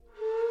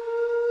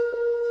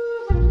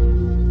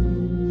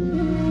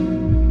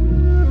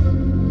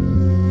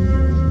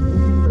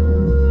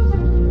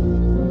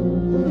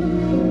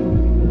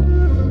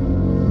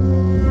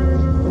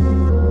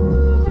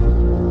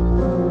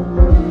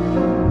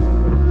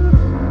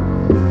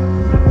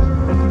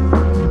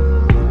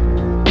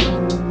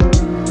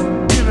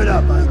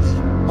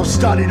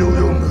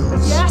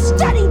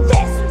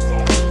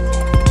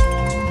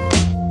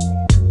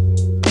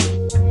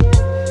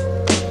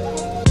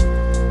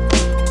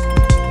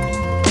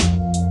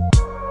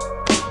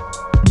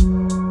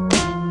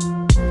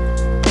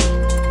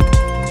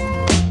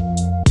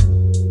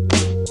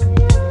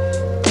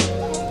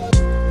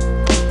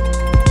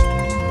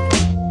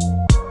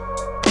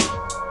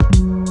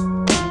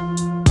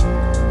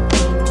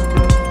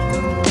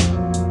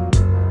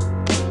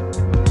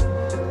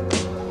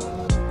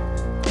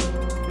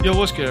Yo,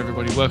 what's good,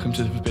 everybody? Welcome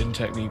to the Forbidden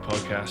Technique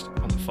podcast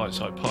on the Fight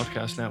Side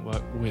Podcast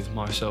Network with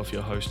myself,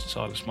 your host,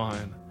 Silas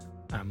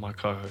and my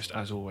co-host,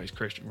 as always,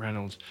 Christian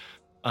Reynolds.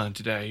 And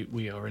today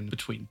we are in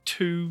between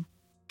two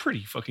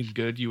pretty fucking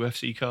good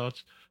UFC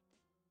cards.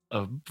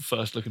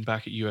 First, looking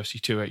back at UFC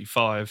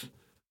 285.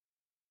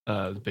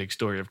 The big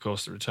story, of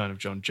course, the return of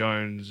Jon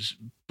Jones,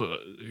 but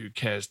who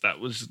cares? That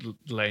was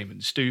lame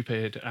and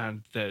stupid.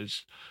 And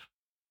there's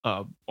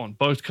on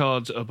both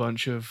cards a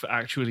bunch of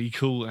actually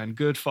cool and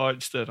good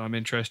fights that I'm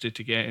interested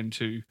to get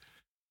into.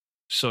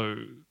 So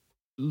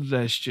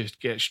let's just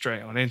get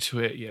straight on into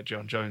it. Yeah,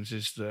 Jon Jones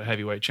is the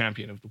heavyweight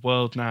champion of the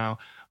world now.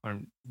 I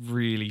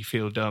really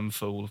feel dumb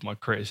for all of my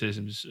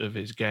criticisms of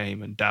his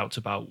game and doubts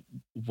about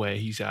where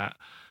he's at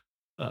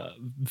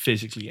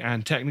physically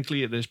and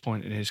technically at this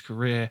point in his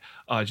career.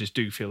 I just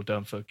do feel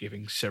dumb for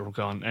giving Ciryl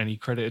Gane any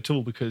credit at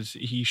all because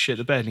he shit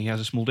the bed and he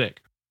has a small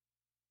dick.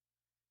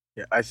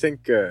 Yeah, I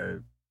think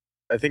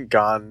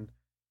Gane,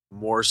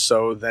 more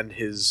so than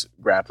his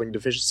grappling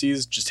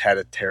deficiencies, just had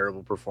a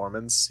terrible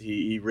performance.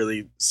 He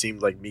really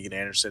seemed like Megan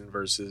Anderson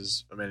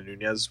versus Amanda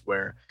Nunes,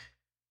 where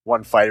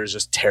one fighter is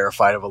just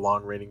terrified of a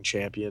long-reigning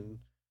champion.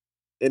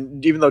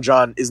 And even though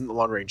Jon isn't the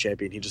long-reigning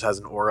champion, he just has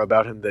an aura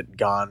about him that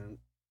Gane,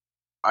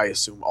 I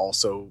assume,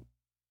 also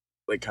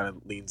like kind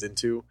of leans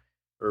into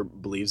or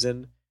believes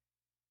in.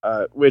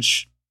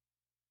 Which,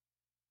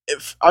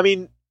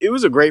 it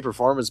was a great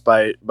performance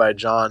by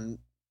Jon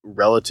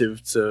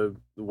relative to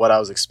what I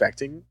was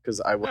expecting,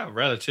 because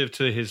relative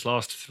to his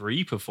last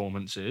three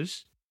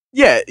performances.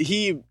 Yeah,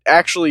 he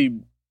actually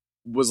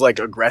was like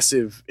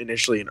aggressive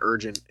initially and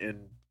urgent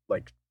and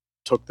like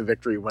took the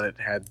victory when it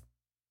had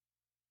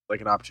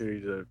like an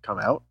opportunity to come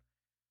out.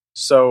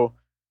 So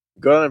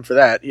good on him for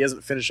that. He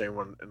hasn't finished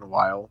anyone in a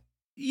while.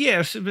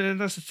 Yes, but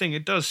that's the thing.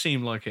 It does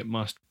seem like it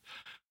must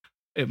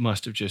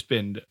have just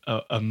been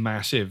a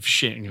massive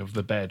shitting of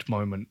the bed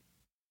moment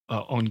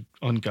on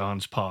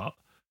Gane's part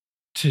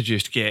to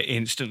just get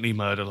instantly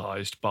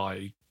murderized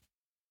by,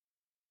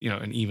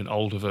 an even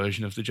older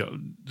version of the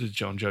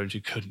Jon Jones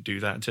who couldn't do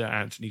that to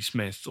Anthony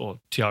Smith or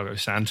Thiago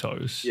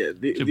Santos. Yeah,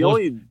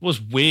 it was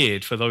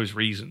weird for those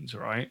reasons,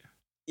 right?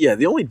 Yeah,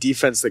 the only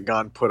defense that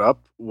Gane put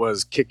up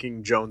was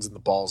kicking Jones in the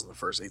balls in the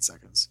first 8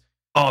 seconds.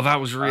 Oh,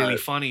 that was really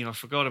funny. I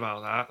forgot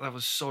about that. That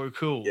was so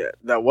cool. Yeah,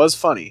 that was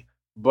funny.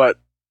 But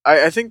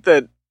I think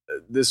that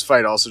this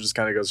fight also just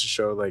kind of goes to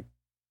show, like,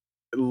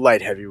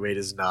 light heavyweight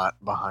is not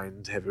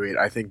behind heavyweight.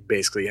 I think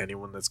basically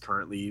anyone that's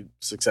currently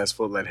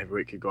successful at light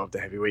heavyweight could go up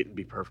to heavyweight and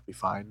be perfectly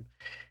fine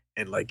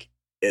and like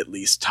at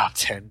least top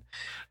 10.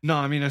 No,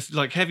 I mean,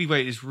 like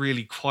heavyweight is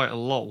really quite a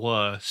lot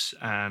worse,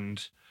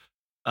 and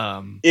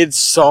it's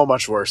so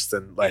much worse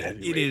than light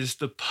heavyweight. It is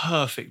the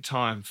perfect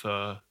time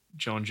for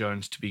Jon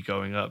Jones to be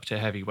going up to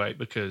heavyweight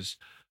because,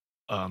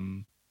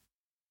 to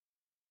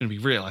be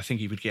real, I think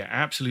he would get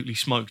absolutely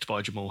smoked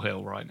by Jamahal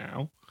Hill right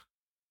now.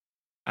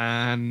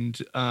 And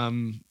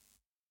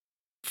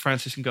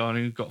Francis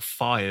Ngannou got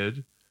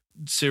fired.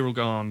 Ciryl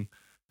Gane,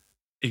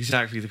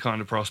 exactly the kind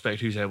of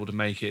prospect who's able to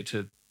make it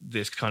to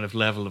this kind of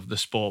level of the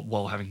sport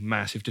while having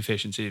massive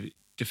deficiencies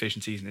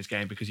in his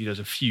game, because he does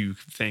a few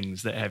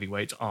things that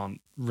heavyweights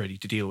aren't ready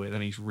to deal with,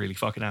 and he's really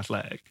fucking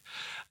athletic.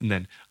 And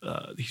then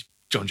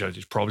Jon Jones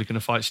is probably going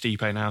to fight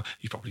Stipe now.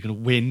 He's probably going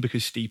to win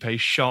because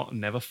Stipe's shot and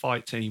never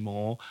fights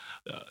anymore.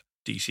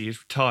 DC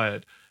is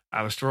retired.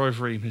 Alistair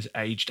Overeem has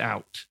aged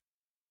out.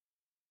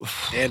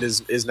 And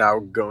is now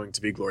going to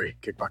be Glory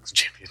Kickboxing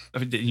Champion. I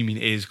mean, you mean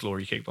is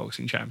Glory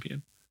Kickboxing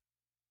Champion?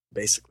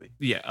 Basically.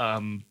 Yeah.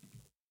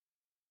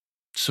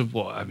 So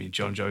what? I mean,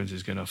 Jon Jones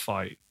is going to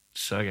fight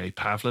Sergey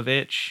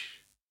Pavlovich.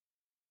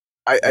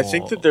 I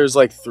think that there's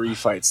like 3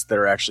 fights that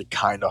are actually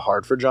kind of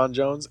hard for Jon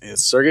Jones. And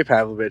it's Sergey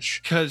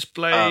Pavlovich, Curtis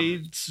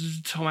Blades,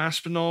 Tom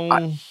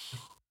Aspinall.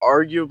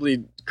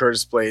 Arguably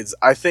Curtis Blades.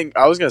 I think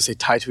I was going to say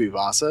Tai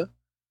Tuivasa.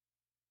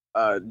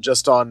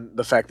 Just on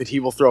the fact that he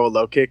will throw a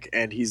low kick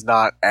and he's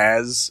not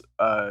as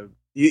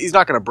he's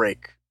not going to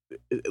break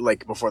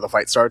like before the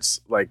fight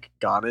starts like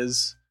Gane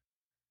is,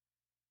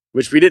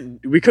 which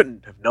we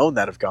couldn't have known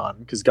that of Gane,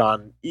 because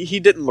Gane,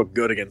 he didn't look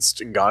good against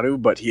Ngannou,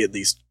 but he at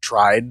least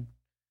tried.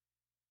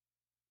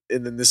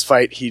 And then this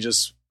fight, he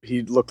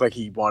looked like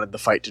he wanted the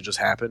fight to just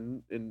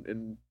happen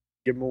and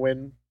give him a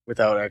win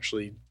without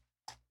actually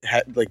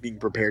being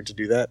prepared to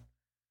do that.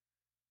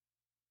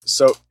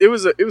 So it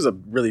was a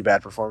really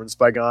bad performance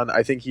by Gane.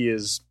 I think he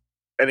is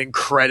an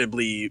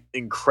incredibly,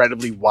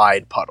 incredibly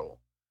wide puddle.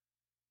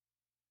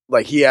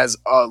 Like, he has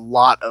a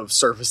lot of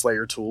surface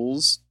layer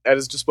tools at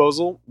his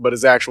disposal, but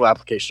his actual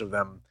application of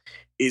them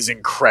is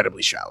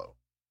incredibly shallow.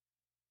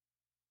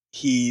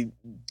 He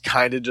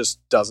kind of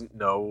just doesn't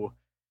know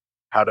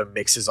how to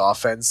mix his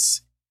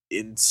offense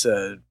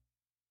into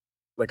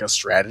like a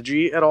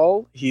strategy at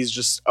all. He's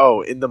just,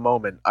 in the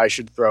moment, I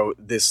should throw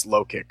this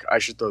low kick. I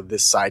should throw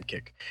this side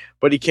kick.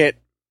 But he can't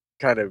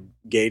kind of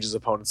gauge his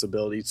opponent's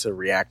ability to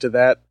react to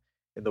that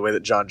in the way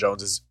that Jon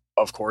Jones is,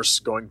 of course,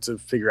 going to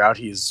figure out.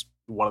 He's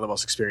one of the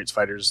most experienced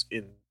fighters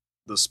in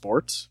the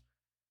sport,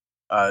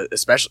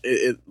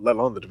 especially let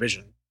alone the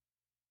division.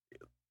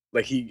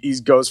 Like he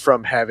goes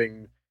from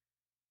having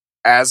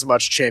as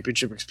much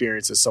championship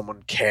experience as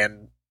someone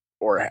can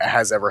or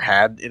has ever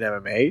had in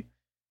MMA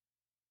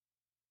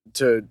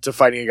to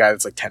fighting a guy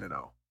that's like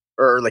 10-0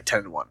 or like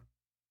 10-1,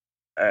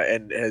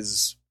 and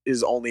his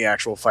only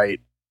actual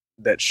fight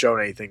that showed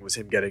anything was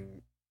him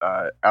getting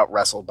out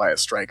wrestled by a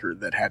striker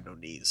that had no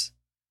knees.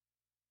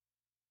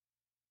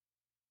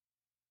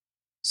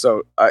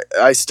 So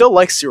I still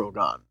like Cyril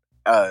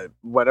Gane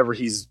whenever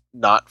he's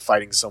not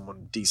fighting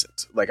someone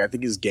decent. Like, I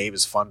think his game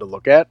is fun to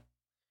look at,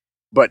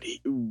 but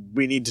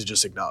we need to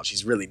just acknowledge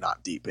he's really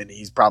not deep, and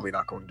he's probably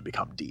not going to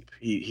become deep.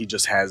 He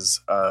just has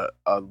a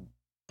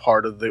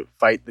part of the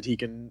fight that he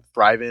can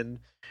thrive in,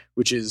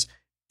 which is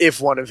if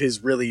one of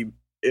his really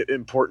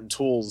important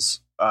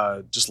tools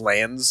just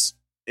lands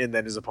and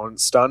then his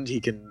opponent's stunned, he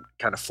can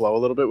kind of flow a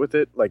little bit with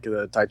it, like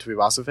the Tai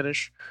Tuivasa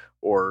finish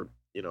or,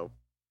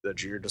 the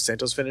Junior Dos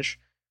Santos finish.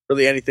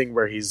 Really anything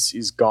where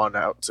he's gone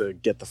out to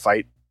get the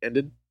fight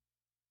ended.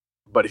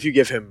 But if you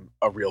give him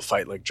a real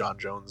fight like Jon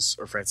Jones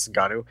or Francis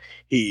Ngannou,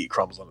 he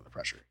crumbles under the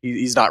pressure.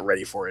 He's not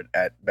ready for it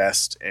at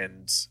best,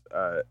 and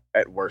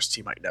at worst,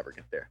 he might never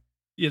get there.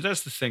 Yeah,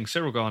 that's the thing.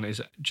 Cyril Gane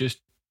is just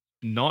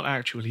not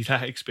actually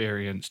that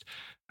experienced.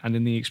 And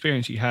in the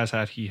experience he has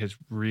had, he has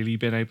really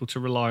been able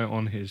to rely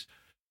on his,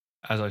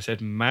 as I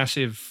said,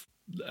 massive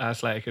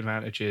athletic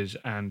advantages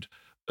and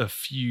a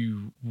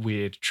few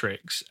weird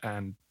tricks.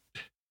 And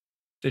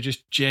there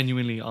just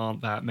genuinely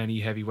aren't that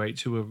many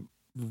heavyweights who are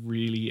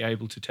really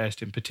able to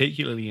test him,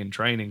 particularly in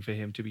training, for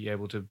him to be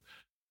able to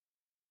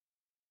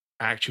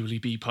actually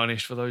be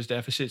punished for those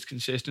deficits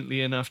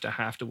consistently enough to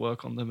have to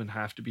work on them and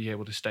have to be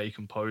able to stay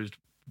composed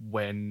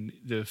when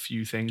the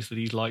few things that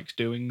he likes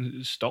doing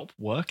stop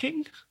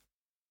working.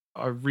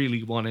 I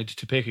really wanted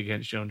to pick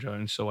against Jon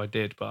Jones, so I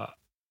did, but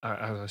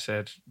as I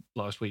said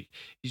last week,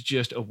 he's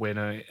just a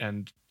winner,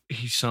 and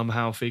he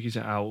somehow figures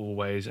it out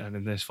always. And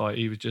in this fight,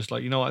 he was just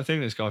like, I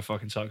think this guy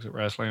fucking sucks at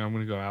wrestling. I'm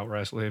going to go out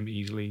wrestle him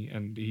easily,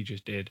 and he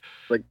just did.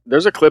 Like,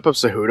 there's a clip of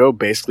Cejudo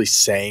basically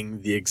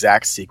saying the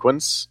exact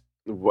sequence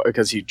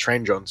because he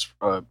trained Jones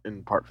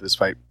in part for this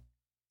fight.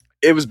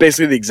 It was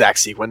basically the exact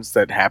sequence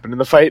that happened in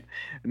the fight.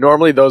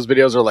 Normally, those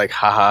videos are like,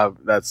 haha,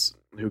 that's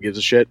who gives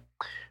a shit.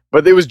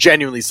 But it was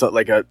genuinely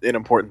an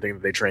important thing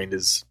that they trained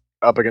is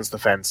up against the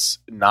fence,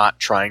 not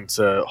trying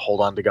to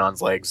hold on to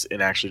Gane's legs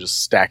and actually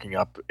just stacking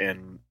up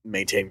and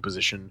maintaining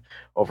position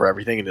over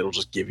everything, and it'll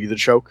just give you the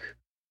choke.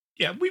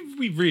 Yeah,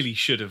 we really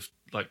should have,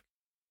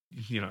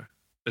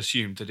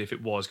 assumed that if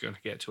it was going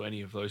to get to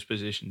any of those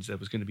positions, there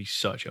was going to be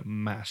such a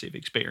massive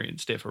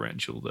experience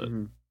differential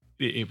that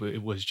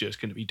it was just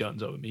going to be done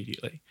so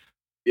immediately.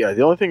 Yeah,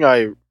 the only thing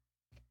I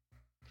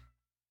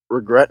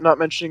regret not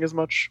mentioning as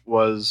much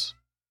was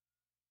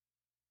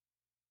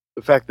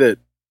the fact that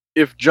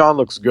if Jon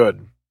looks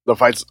good, the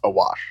fight's a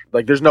wash.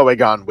 Like, there's no way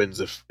Gane wins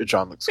if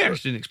Jon looks good. I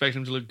just didn't expect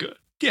him to look good.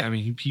 Yeah, I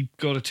mean, he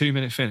got a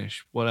 2-minute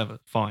finish. Whatever,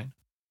 fine.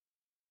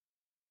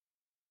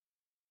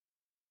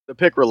 The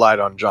pick relied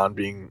on Jon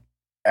being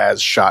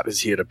as shot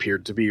as he had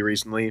appeared to be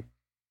recently.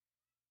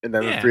 And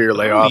then the 3-year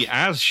layoff. Only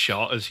as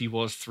shot as he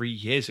was 3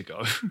 years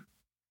ago.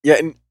 Yeah,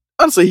 and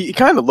honestly, he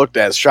kind of looked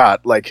as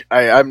shot. Like,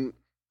 I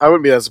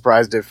wouldn't be that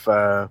surprised if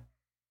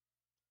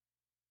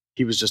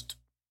he was just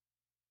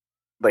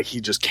like,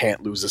 he just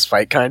can't lose this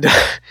fight, kind of.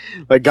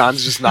 Like,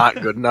 Gane's just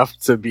not good enough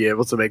to be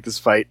able to make this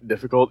fight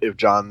difficult if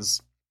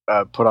Jon's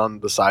put on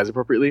the size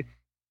appropriately.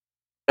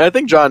 And I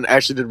think Jon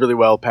actually did really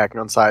well packing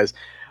on size.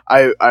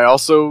 I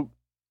also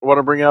want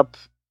to bring up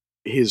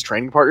his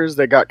training partners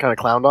that got kind of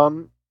clowned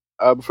on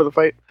before the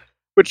fight,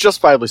 which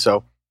justifiably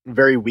so.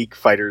 Very weak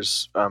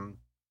fighters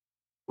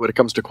when it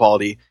comes to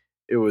quality.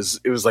 It was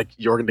like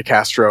Jorgen De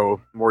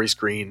Castro, Maurice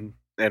Green,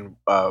 and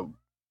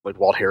like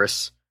Walt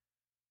Harris,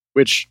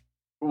 which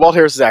Walt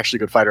Harris is actually a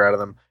good fighter out of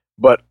them,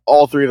 but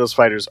all three of those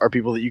fighters are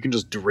people that you can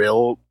just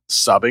drill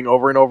subbing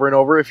over and over and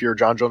over if you're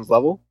Jon Jones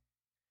level.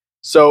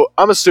 So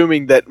I'm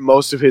assuming that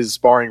most of his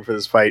sparring for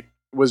this fight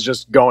was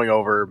just going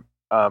over,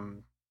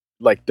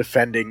 like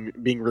defending,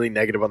 being really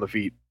negative on the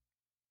feet,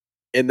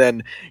 and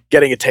then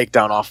getting a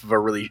takedown off of a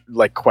really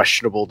like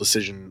questionable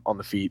decision on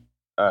the feet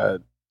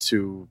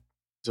to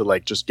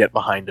like just get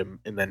behind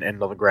him and then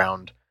end on the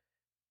ground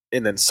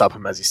and then sub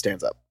him as he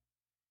stands up.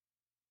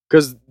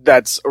 Because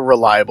that's a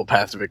reliable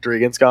path to victory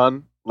against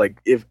Gane.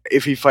 Like,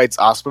 if he fights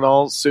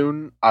Aspinall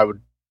soon, I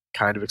would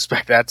kind of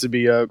expect that to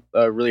be a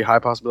really high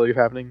possibility of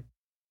happening.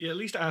 Yeah, at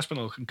least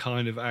Aspinall can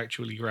kind of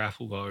actually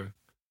grapple, though.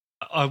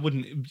 I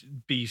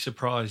wouldn't be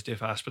surprised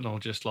if Aspinall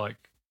just, like,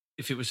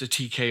 if it was a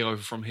TKO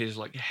from his,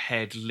 like,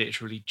 head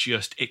literally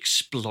just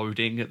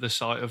exploding at the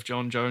sight of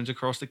Jon Jones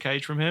across the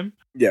cage from him.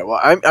 Yeah,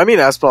 well, I mean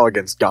Aspinall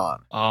against Gane.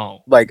 Oh.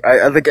 Like,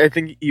 I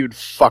think he would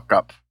fuck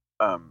up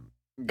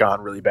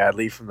Gane really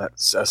badly from that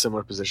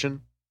similar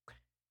position.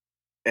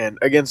 And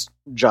against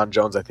Jon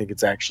Jones, I think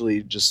it's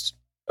actually just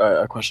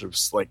a question of,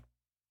 like,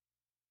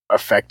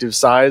 effective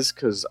size,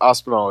 because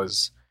Aspinall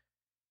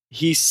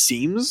he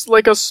seems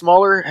like a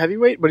smaller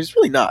heavyweight, but he's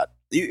really not.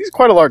 He's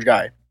quite a large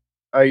guy.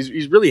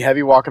 He's really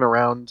heavy walking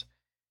around,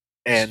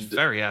 and he's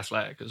very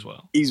athletic as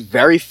well. He's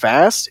very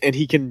fast, and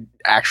he can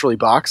actually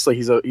box. Like,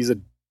 he's a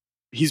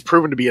he's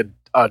proven to be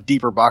a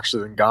deeper boxer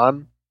than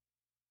Gon.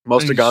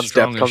 Most And of he's Gon's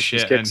strong depth as comes from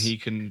his shit, kicks.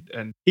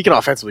 and He can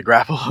offensively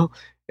grapple,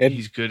 and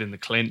he's good in the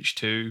clinch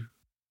too.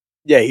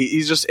 yeah,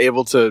 he's just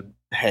able to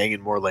hang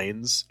in more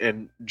lanes.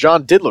 And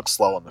Jon did look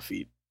slow on the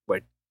feet,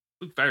 like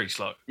Looked very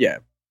slow. yeah,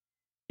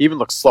 he even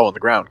looked slow on the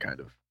ground, kind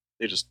of.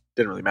 It just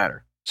didn't really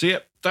matter. So yeah,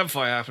 that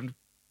fight happened.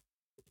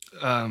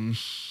 Then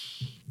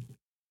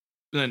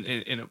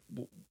in a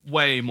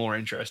way more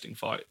interesting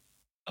fight,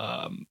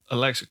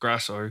 Alexa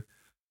Grasso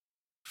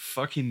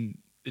fucking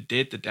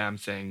did the damn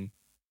thing,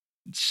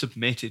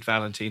 submitted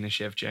Valentina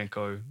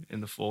Shevchenko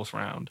in the 4th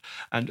round.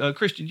 And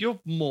Christian, you're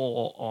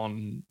more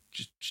on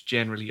just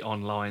generally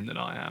online than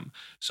I am,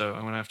 so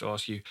I'm gonna have to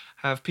ask you: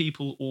 have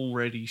people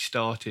already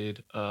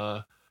started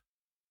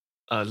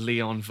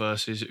Leon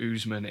versus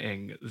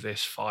Usman-ing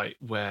this fight,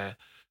 where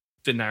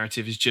the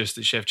narrative is just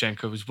that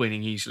Shevchenko was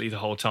winning easily the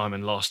whole time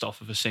and lost off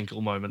of a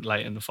single moment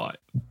late in the fight?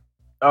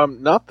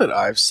 Not that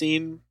I've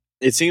seen.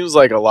 It seems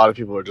like a lot of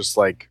people are just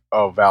like,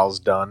 "Oh,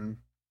 Val's done,"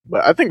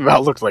 but I think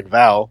Val looked like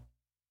Val.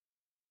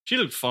 She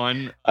looked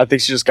fine. I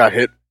think she just got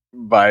hit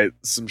by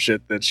some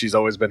shit that she's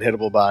always been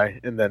hittable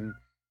by, and then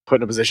put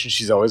in a position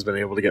she's always been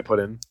able to get put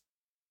in.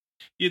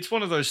 It's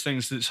one of those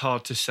things that's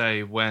hard to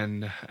say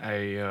when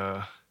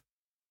a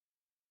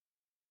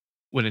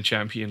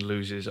champion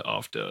loses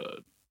after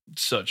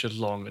such a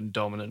long and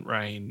dominant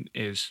reign.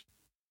 Is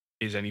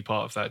any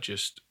part of that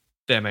just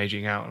them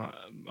aging out? And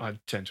I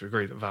tend to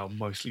agree that Val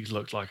mostly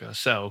looked like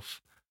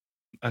herself,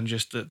 and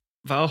just that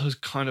Val has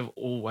kind of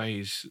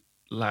always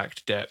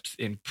lacked depth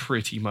in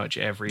pretty much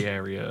every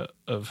area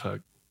of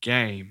her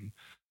game.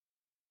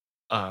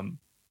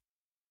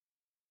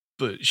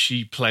 But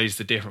she plays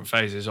the different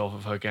phases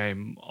of her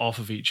game off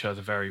of each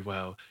other very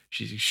well.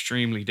 She's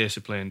extremely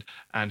disciplined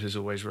and has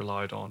always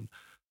relied on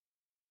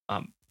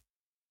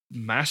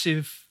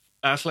massive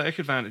athletic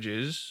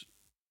advantages,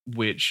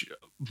 which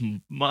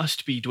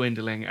must be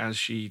dwindling as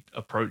she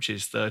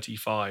approaches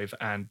 35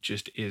 and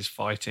just is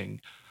fighting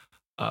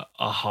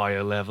a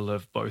higher level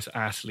of both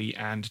athlete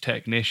and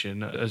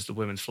technician as the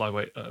women's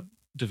flyweight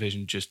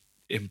division just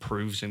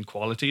improves in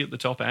quality at the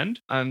top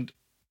end. And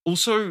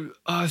also,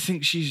 I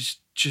think she's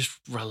just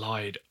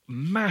relied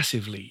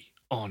massively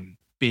on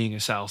being a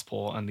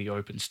southpaw and the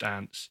open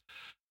stance.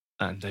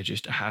 And there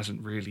just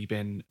hasn't really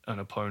been an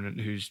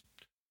opponent who's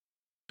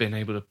been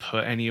able to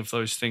put any of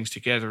those things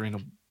together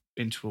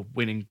into a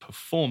winning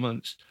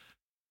performance.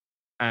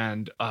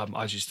 And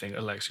I just think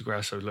Alexa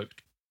Grasso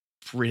looked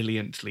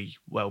brilliantly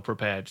well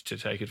prepared to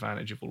take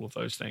advantage of all of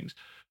those things.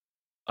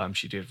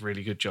 She did a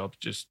really good job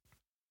just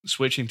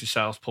switching to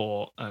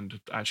southpaw and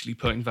actually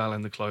putting Val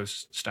in the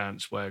close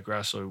stance, where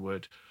Grasso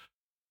would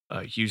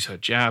use her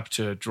jab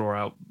to draw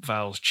out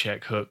Val's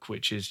check hook,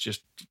 which is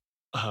just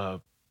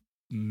her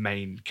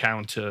main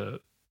counter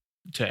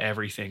to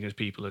everything as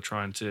people are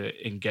trying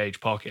to engage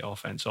pocket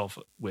offense off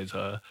with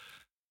her,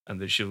 and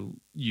that she'll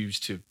use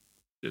to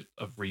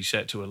a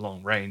reset to a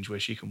long range where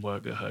she can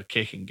work at her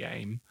kicking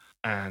game.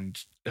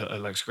 And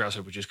Alexa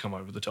Grasso would just come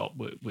over the top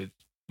with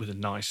a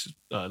nice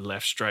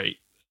left straight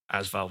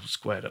as Val was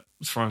squared up,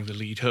 throwing the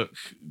lead hook,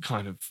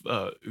 kind of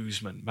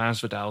Usman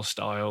Masvidal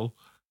style.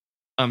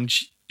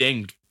 She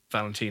dinged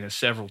Valentina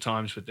several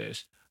times with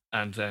this,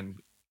 and then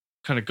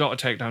kind of got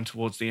a takedown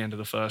towards the end of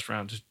the 1st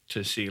round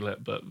to seal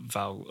it, but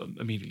Val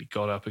immediately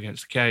got up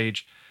against the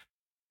cage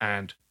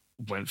and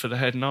went for the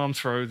head and arm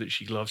throw that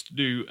she loves to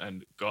do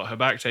and got her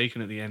back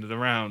taken at the end of the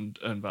round.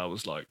 And Val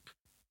was like,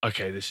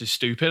 okay, this is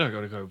stupid. I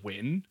got to go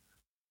win.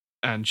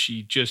 And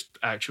she just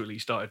actually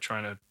started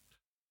trying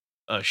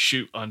to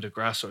shoot under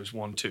Grasso's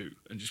 1-2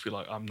 and just be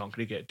like, I'm not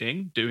going to get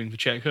dinged doing the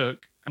check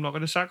hook. I'm not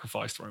going to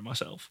sacrifice throw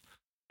myself.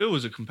 It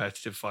was a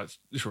competitive fight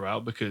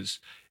throughout because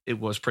it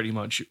was pretty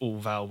much all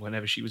Val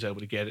whenever she was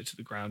able to get it to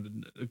the ground,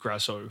 and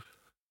Grasso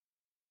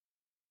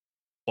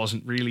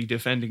wasn't really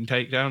defending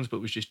takedowns, but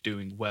was just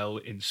doing well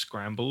in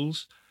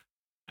scrambles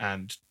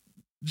and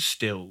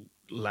still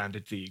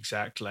landed the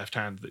exact left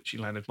hand that she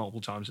landed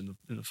multiple times in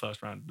the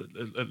 1st round,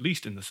 at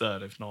least in the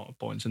 3rd, if not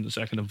points in the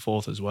 2nd and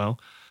 4th as well.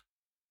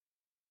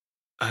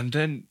 And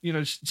then,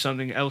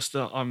 something else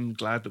that I'm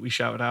glad that we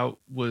shouted out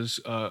was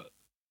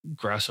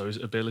Grasso's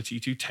ability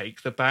to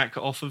take the back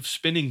off of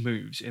spinning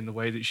moves in the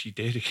way that she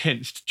did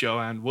against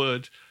Joanne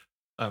Wood.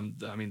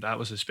 That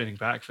was a spinning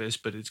back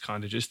fist, but it's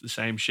kind of just the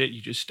same shit.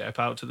 You just step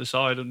out to the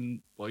side,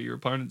 and while your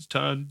opponent's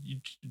turn,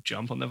 you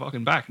jump on their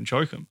fucking back and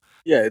choke them.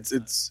 Yeah,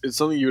 it's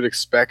something you would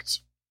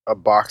expect a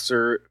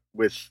boxer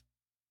with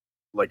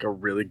like a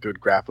really good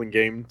grappling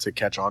game to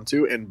catch on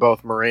to, and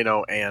both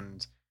Moreno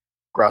and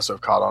Grasso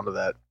have caught onto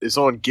that. If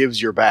someone gives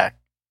their back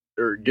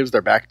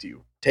to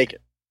you, take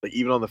it. Like,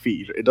 even on the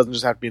feet, it doesn't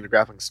just have to be in the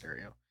grappling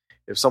scenario.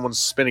 If someone's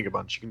spinning a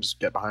bunch, you can just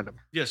get behind them.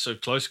 Yeah, so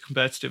close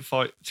competitive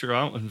fight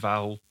throughout, and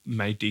Val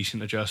made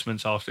decent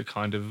adjustments after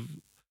kind of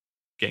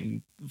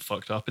getting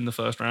fucked up in the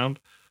 1st round.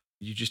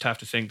 You just have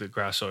to think that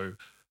Grasso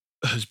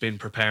has been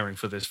preparing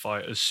for this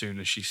fight as soon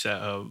as she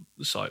set her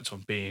sights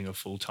on being a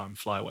full-time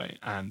flyweight.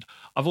 And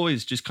I've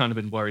always just kind of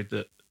been worried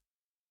that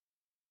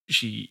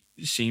she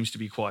seems to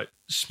be quite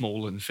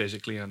small and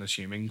physically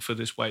unassuming for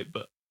this weight,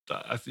 but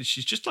I think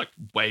she's just like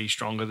way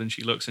stronger than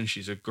she looks, and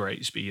she's a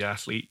great speed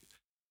athlete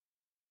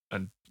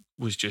and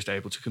was just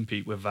able to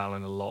compete with Val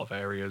in a lot of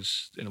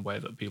areas in a way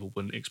that people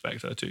wouldn't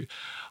expect her to.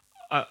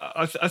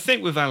 I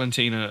think with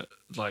Valentina,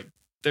 like,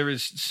 there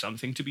is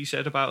something to be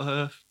said about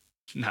her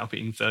now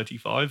being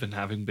 35 and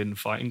having been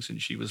fighting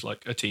since she was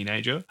like a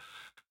teenager,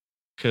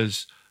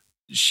 because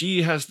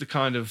she has the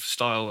kind of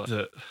style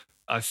that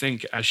I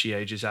think as she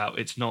ages out,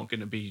 it's not going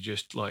to be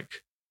just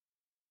like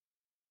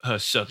her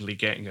suddenly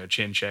getting her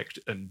chin checked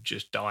and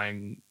just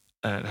dying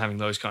and having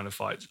those kind of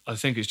fights. I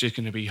think it's just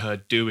going to be her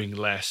doing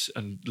less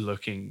and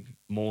looking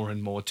more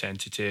and more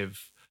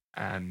tentative.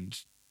 And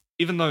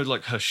even though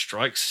like her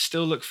strikes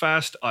still look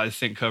fast, I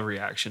think her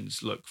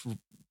reactions look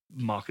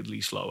markedly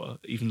slower,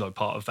 even though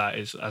part of that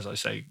is, as I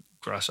say,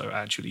 Grasso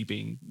actually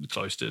being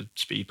close to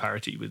speed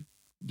parity with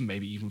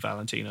maybe even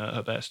Valentina at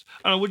her best.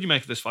 I don't know, what do you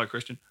make of this fight,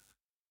 Christian?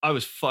 I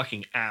was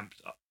fucking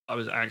amped. I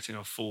was acting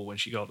a fool when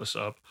she got the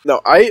sub.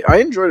 No, I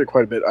enjoyed it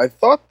quite a bit. I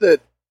thought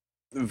that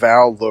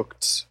Val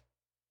looked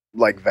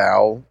like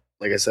Val,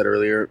 like I said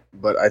earlier,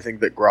 but I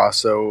think that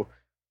Grasso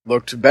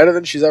looked better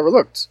than she's ever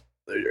looked.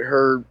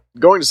 Her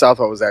going to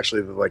Southpaw was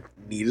actually the like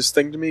neatest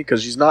thing to me,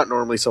 because she's not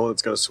normally someone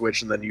that's going to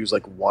switch and then use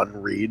like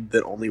one read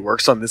that only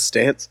works on this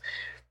stance,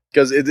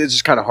 because it's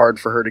just kind of hard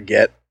for her to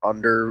get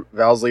under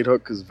Val's lead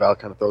hook because Val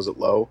kind of throws it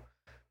low.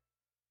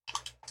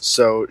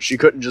 So she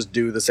couldn't just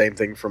do the same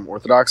thing from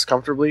orthodox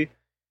comfortably.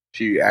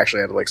 She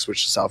actually had to like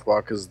switch to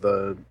southpaw because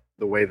the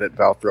way that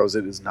Val throws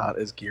it is not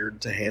as geared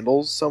to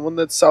handle someone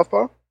that's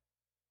southpaw.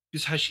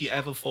 Because has she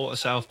ever fought a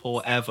southpaw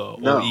ever,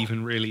 No. or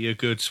even really a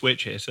good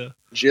switch hitter?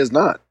 She has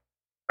not.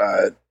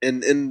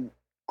 And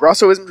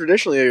Grasso isn't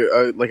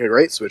traditionally like a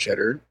great switch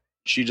hitter.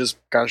 She just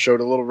kind of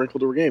showed a little wrinkle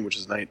to her game, which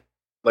is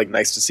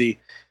nice to see.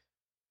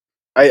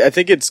 I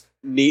think it's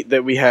neat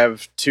that we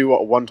have two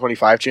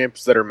 125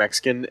 champs that are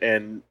Mexican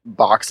and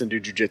box and do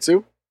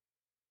jiu-jitsu.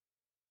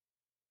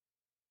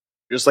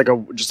 Just like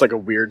a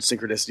weird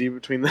synchronicity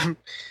between them.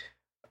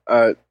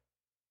 And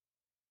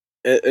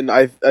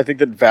I think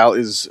that Val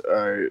is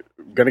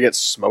gonna get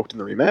smoked in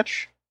the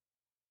rematch.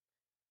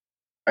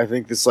 I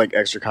think this like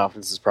extra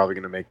confidence is probably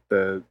gonna make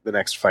the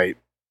next fight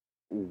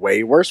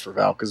way worse for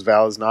Val, because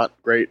Val is not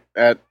great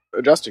at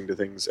adjusting to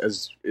things,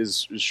 as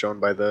is shown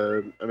by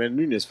the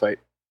Amanda Nunes fight,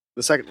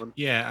 the second one.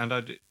 Yeah,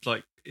 and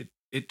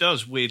it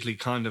does weirdly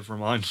kind of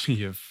remind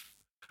me of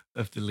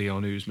the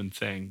Leon Usman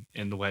thing,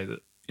 in the way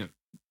that, you know,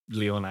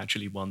 Leon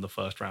actually won the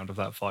first round of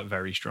that fight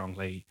very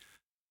strongly,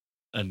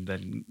 and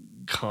then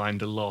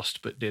kind of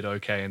lost but did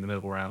okay in the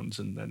middle rounds,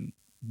 and then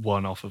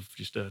won off of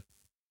just a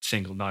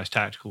single nice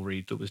tactical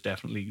read that was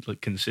definitely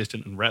like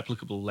consistent and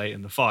replicable late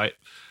in the fight.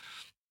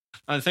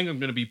 I think I'm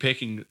going to be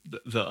picking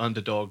the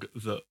underdog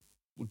that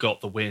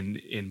got the win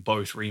in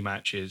both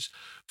rematches,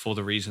 for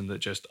the reason that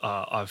just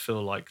I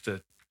feel like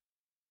the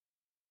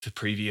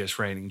previous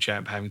reigning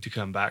champ having to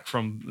come back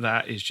from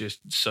that is just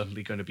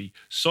suddenly going to be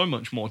so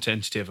much more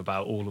tentative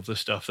about all of the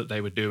stuff that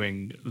they were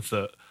doing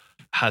that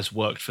has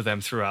worked for them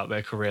throughout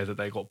their career that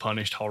they got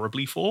punished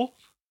horribly for.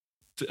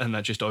 And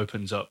that just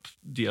opens up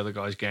the other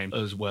guy's game,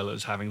 as well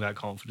as having that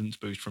confidence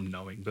boost from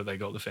knowing that they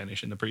got the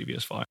finish in the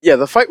previous fight. Yeah,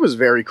 the fight was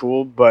very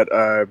cool, but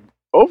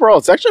overall,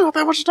 it's actually not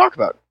that much to talk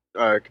about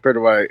compared to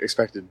what I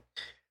expected.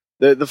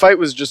 The fight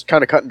was just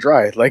kind of cut and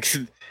dry. Like,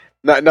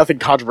 nothing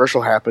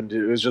controversial happened.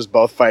 It was just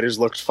both fighters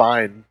looked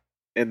fine,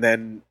 and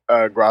then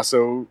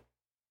Grasso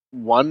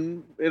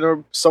won in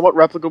a somewhat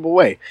replicable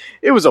way.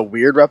 It was a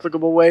weird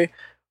replicable way,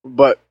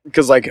 but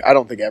because like I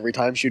don't think every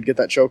time she'd get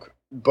that choke,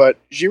 but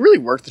she really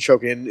worked the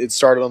choke in. It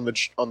started on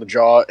the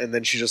jaw, and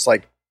then she just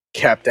like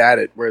kept at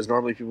it, whereas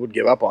normally people would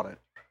give up on it.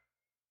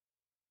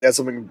 That's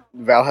something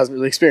Val hasn't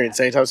really experienced.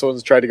 Anytime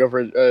someone's tried to go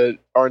for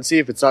RNC,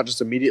 if it's not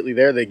just immediately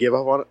there, they give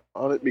up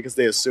on it because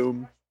they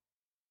assume.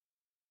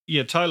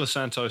 Yeah, Tyler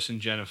Santos and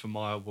Jennifer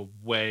Meyer were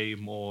way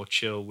more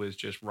chill with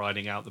just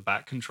riding out the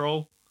back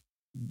control,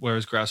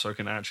 whereas Grasso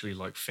can actually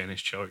like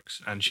finish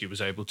chokes, and she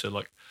was able to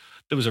like.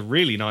 There was a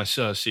really nice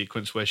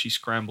sequence where she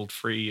scrambled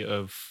free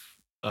of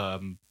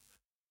Val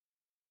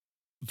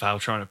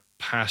trying to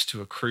pass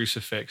to a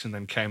crucifix, and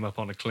then came up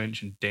on a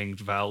clinch and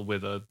dinged Val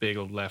with a big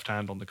old left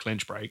hand on the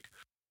clinch break.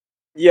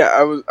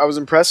 Yeah, I was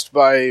impressed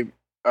by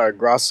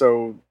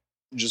Grasso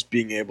just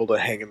being able to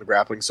hang in the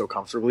grappling so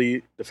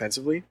comfortably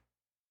defensively.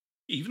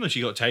 Even though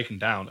she got taken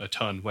down a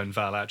ton when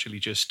Val actually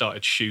just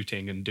started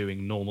shooting and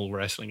doing normal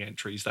wrestling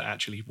entries that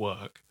actually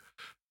work.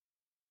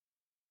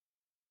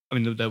 I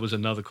mean, there was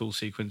another cool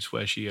sequence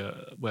where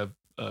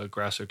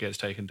Grasso gets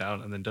taken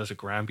down and then does a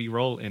Granby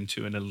roll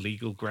into an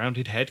illegal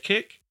grounded head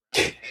kick.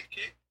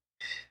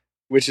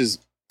 Which is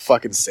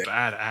fucking sick.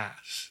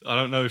 Badass. I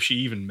don't know if she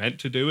even meant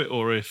to do it,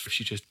 or if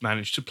she just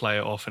managed to play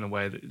it off in a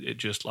way that it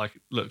just like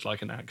looked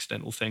like an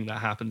accidental thing that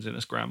happens in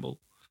a scramble.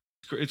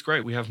 It's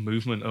great we have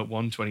movement at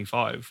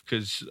 125,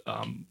 because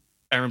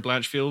Erin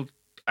Blanchfield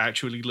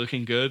actually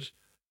looking good.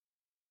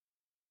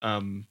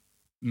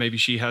 Maybe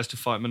she has to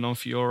fight Manon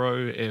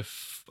Fiorot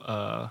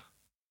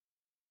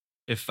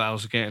if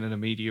Val's getting an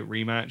immediate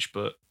rematch,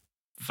 but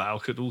Val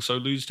could also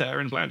lose to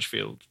Erin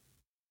Blanchfield.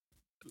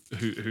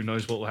 Who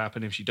knows what will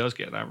happen if she does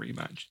get that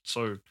rematch?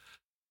 So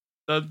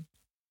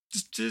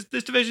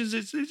this division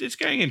it's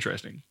getting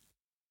interesting.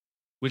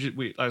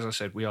 As I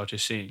said, we are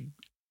just seeing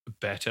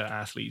better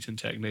athletes and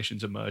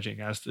technicians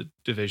emerging as the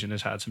division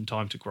has had some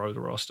time to grow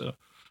the roster.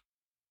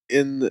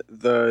 In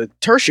the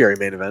tertiary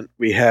main event,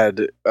 we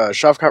had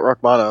Shavkat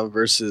Rechmanov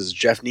versus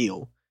Geoff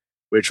Neal,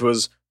 which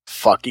was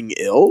fucking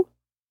ill.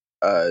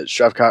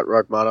 Shavkat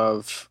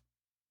Rechmanov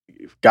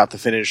got the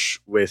finish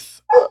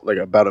with like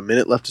about a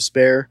minute left to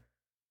spare,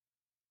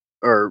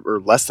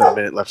 or less than a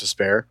minute left to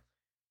spare,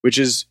 which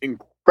is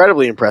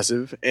incredibly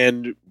impressive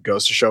and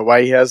goes to show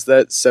why he has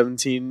that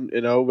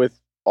 17-0 with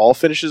all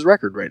finishes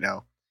record right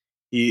now.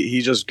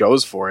 He just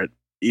goes for it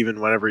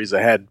even whenever he's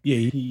ahead. Yeah,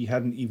 he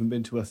hadn't even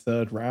been to a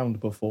third round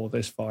before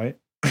this fight,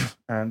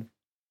 and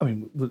I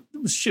mean,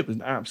 the shit was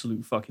an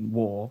absolute fucking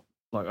war.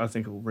 Like, I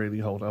think it will really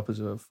hold up as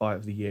a fight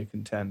of the year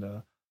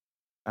contender,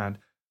 and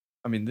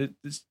I mean,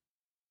 this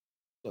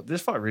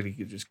fight really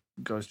just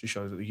goes to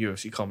show that the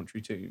UFC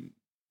commentary team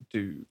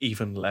do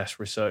even less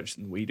research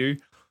than we do,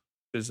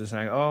 because they're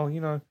saying, oh, you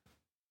know,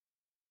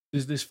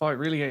 does this fight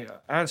really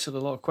answered a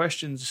lot of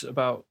questions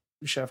about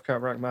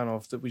Shavkat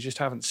Rechmanov that we just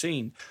haven't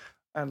seen?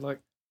 And like,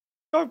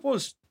 guy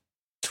was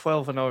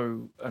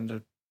 12-0 and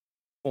a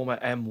former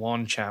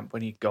M1 champ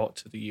when he got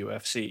to the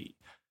UFC,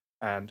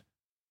 and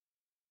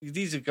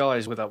these are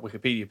guys without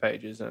Wikipedia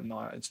pages, and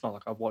it's not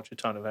like I watch a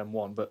ton of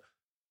M1, but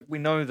we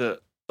know that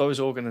those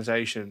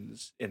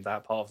organizations in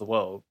that part of the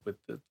world, with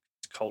the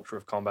culture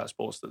of combat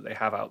sports that they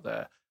have out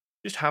there,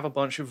 just have a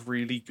bunch of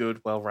really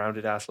good,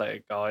 well-rounded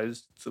athletic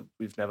guys that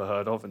we've never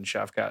heard of, and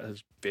Shavkat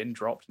has been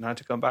dropped and had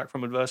to come back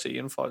from adversity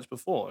in fights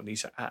before, and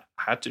he's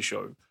had to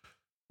show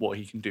what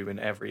he can do in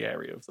every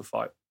area of the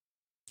fight.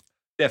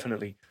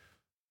 Definitely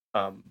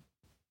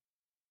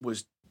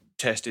was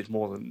tested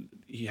more than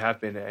he had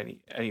been at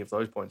any of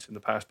those points in the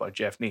past by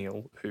Geoff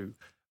Neal, who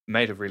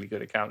made a really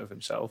good account of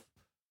himself.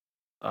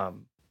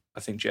 I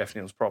think Geoff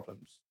Neal's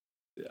problems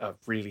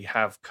really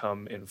have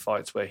come in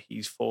fights where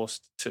he's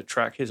forced to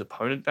track his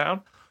opponent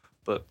down,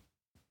 but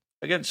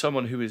against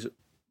someone who is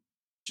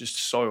just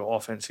so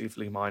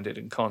offensively minded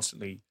and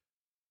constantly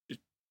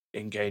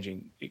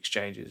engaging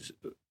exchanges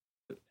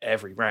at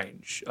every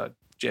range,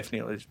 Geoff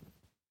Neal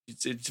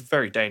it's a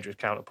very dangerous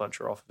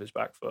counterpuncher off of his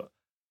back foot.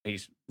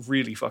 He's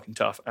really fucking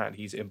tough, and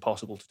he's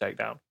impossible to take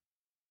down.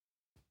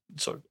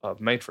 So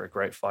made for a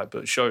great fight,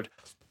 but showed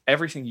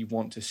everything you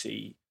want to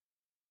see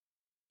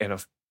in a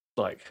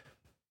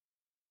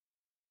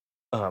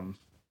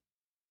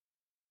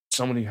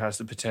someone who has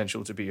the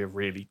potential to be a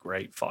really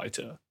great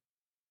fighter.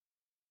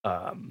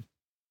 The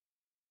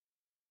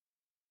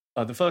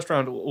first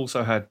round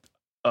also had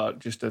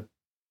just a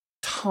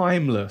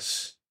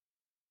timeless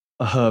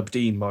Herb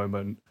Dean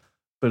moment,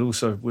 but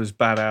also was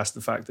badass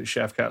the fact that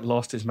Shavkat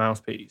lost his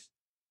mouthpiece,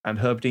 and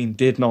Herb Dean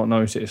did not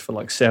notice for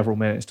like several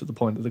minutes, to the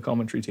point that the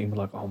commentary team were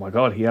like, oh my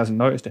God, he hasn't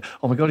noticed it.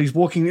 Oh my God, he's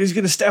walking, he's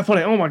going to step on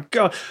it. Oh my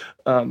God.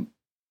 But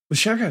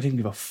Shavkat didn't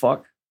give a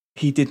fuck.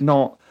 He did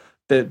not.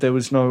 There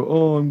was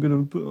no, I'm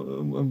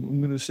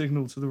gonna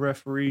signal to the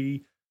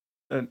referee.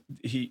 And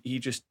he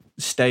just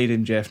stayed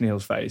in Geoff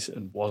Neal's face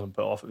and wasn't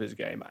put off of his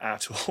game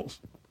at all.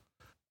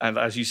 And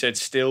as you said,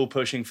 still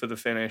pushing for the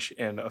finish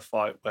in a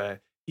fight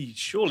where he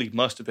surely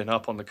must have been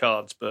up on the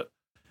cards, but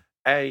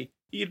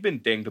he had been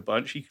dinged a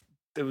bunch.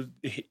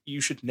 You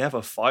should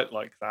never fight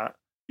like that.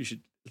 You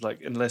should,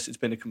 like, unless it's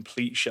been a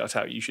complete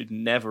shutout, you should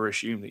never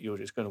assume that you're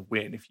just going to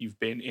win if you've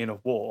been in a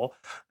war.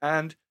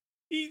 And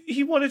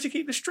he wanted to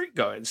keep the streak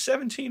going.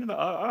 17, and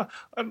I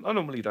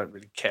normally don't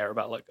really care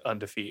about like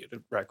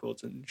undefeated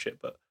records and shit,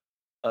 but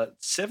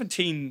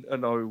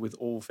 17-0 with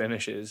all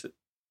finishes,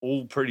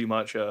 all pretty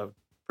much a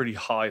pretty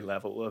high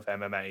level of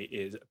MMA,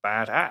 is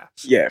badass.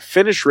 Yeah,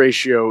 finish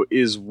ratio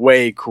is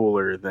way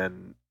cooler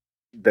than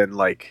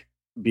like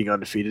being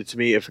undefeated to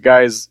me. If a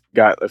guy's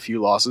got a few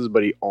losses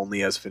but he only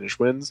has finish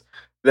wins,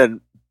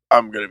 then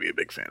I'm gonna be a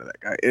big fan of that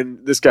guy.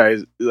 And this guy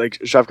is like,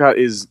 Shavkat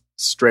is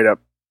straight up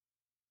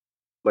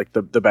like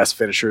the best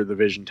finisher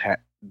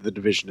the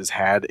division has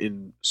had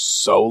in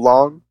so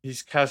long.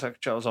 He's Kazakh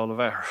Charles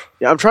Oliveira.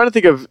 Yeah, I'm trying to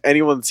think of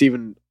anyone that's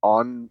even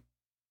on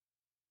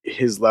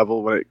his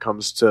level when it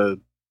comes to,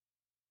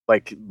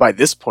 like, by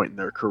this point in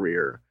their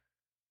career,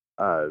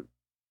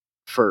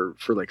 for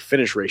like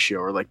finish ratio,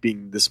 or like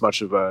being this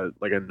much of a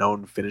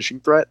known finishing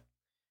threat.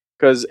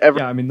 Because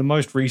I mean, the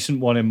most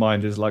recent one in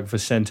mind is like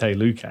Vicente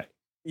Luque.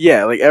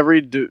 Yeah, like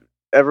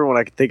everyone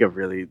I can think of,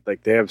 really,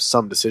 like, they have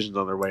some decisions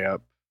on their way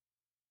up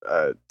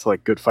to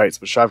like good fights,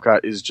 but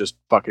Shavkat is just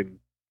fucking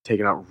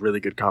taking out really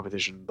good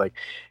competition. Like,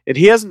 and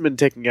he hasn't been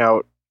taking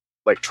out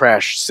like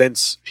trash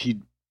since he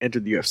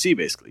entered the UFC.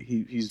 Basically,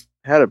 he's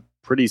had a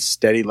pretty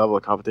steady level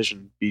of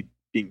competition,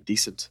 being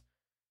decent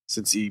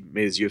since he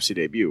made his UFC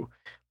debut.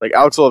 Like,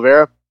 Alex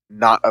Oliveira,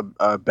 not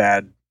a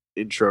bad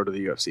intro to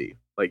the UFC.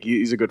 Like,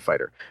 he's a good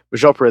fighter.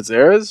 Michel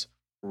Perez,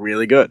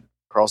 really good.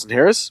 Carlson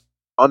Harris,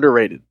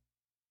 underrated.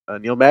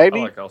 Neil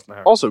Magny, I like Carlson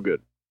Harris. also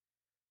good.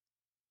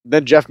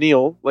 then Geoff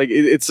Neal. Like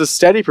it's a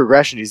steady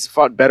progression. He's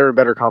fought better and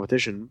better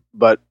competition,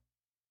 but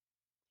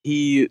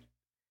he's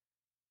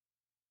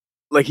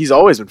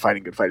always been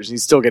fighting good fighters. And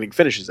he's still getting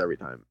finishes every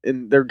time,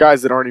 and they're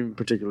guys that aren't even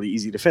particularly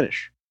easy to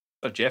finish.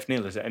 But Geoff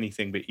Neal is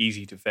anything but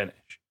easy to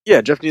finish.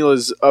 Yeah, Geoff Neal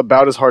is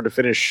about as hard to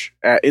finish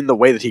in the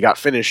way that he got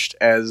finished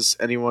as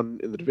anyone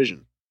in the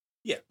division.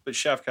 Yeah, but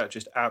Shavkat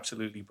just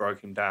absolutely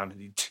broke him down, and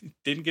he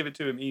didn't give it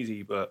to him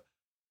easy, but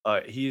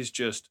he is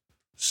just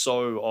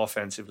so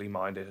offensively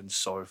minded and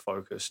so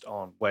focused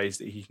on ways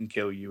that he can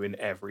kill you in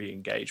every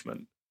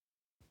engagement.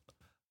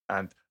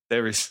 And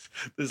there's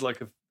like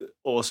an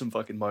awesome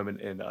fucking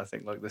moment in, I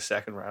think, like the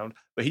second round,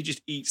 where he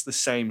just eats the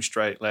same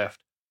straight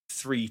left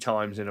 3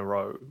 times in a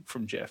row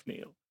from Geoff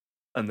Neal.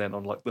 And then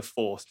on like the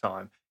 4th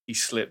time, he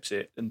slips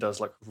it and does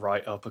like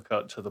right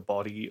uppercut to the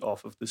body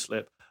off of the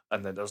slip,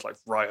 and then does like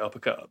right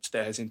uppercut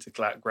upstairs into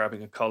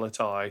grabbing a collar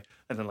tie,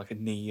 and then like a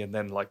knee, and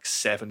then like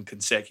 7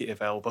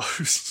 consecutive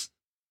elbows.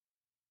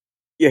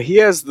 Yeah, he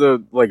has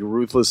the like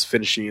ruthless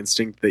finishing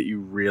instinct that you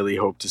really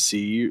hope to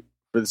see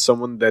for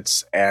someone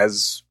that's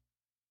as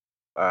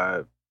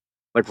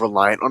like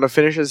reliant on a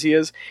finish as he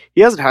is.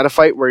 He hasn't had a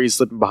fight where he's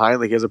slipping behind.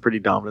 Like he has a pretty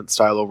dominant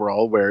style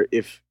overall, where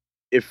if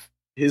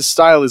his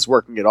style is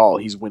working at all,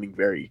 he's winning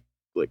very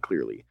like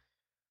clearly.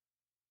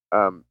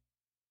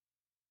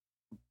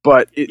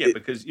 But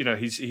because you know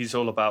he's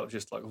all about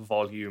just like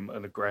volume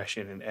and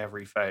aggression in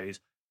every phase.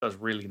 Does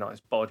really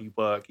nice body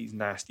work. He's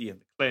nasty in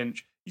the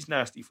clinch. He's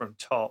nasty from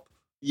top.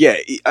 Yeah,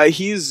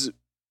 he's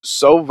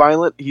so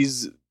violent.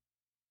 He's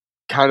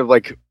kind of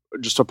like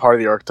just a part of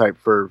the archetype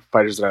for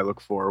fighters that I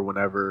look for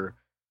whenever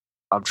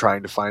I'm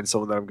trying to find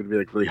someone that I'm going to be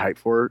like really hyped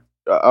for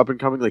up and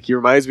coming. Like he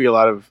reminds me a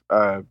lot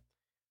of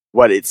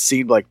what it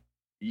seemed like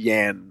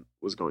Yan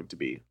was going to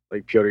be,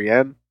 like Petr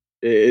Yan.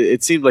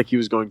 It seemed like he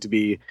was going to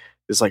be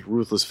this like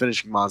ruthless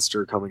finishing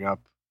monster coming up,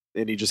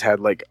 and he just had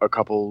like a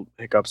couple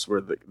hiccups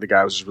where the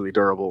guy was just really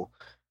durable,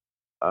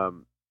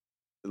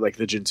 like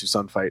the Jinsu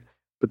Sun fight.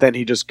 But then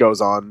he just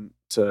goes on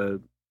to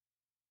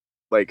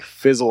like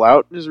fizzle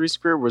out in his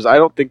recent career, whereas I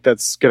don't think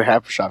that's going to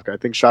happen for Shavkat. I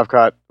think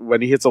Shavkat,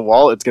 when he hits a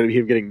wall, it's going to be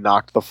him getting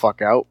knocked the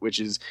fuck out, which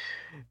is...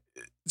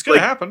 It's going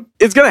to happen.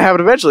 It's going to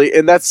happen eventually,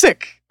 and that's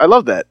sick. I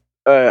love that.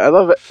 I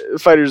love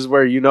fighters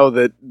where you know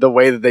that the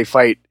way that they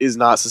fight is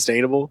not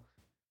sustainable,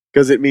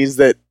 because it means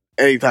that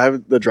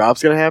anytime the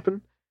drop's going to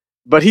happen.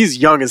 But he's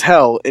young as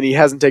hell, and he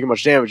hasn't taken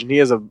much damage, and he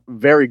has a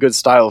very good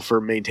style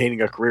for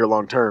maintaining a career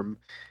long term.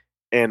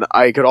 And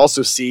I could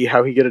also see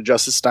how he could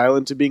adjust his style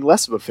into being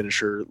less of a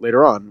finisher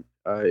later on.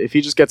 If he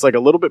just gets like a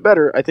little bit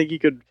better, I think he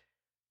could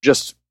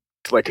just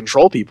like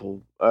control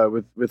people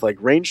with like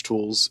range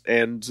tools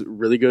and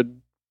really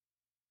good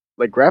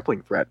like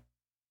grappling threat.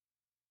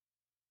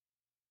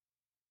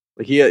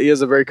 Like he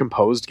has a very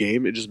composed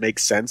game. It just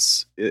makes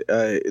sense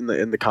in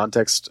the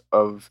context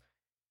of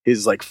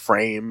his like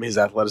frame, his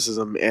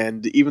athleticism,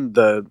 and even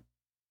the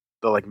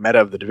like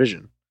meta of the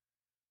division.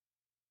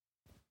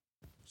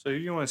 So who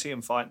do you want to see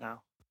him fight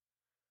now?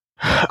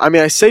 I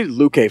mean, I say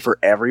Luque for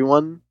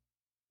everyone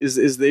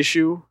is the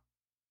issue.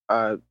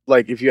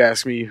 Like if you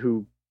ask me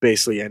who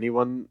basically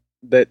anyone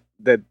that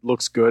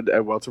looks good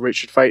at welterweight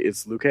should fight,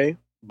 it's Luque.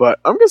 But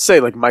I'm gonna say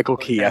like Michael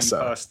Chiesa.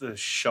 Pass the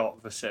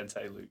shot Vicente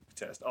Luque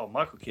test. Oh,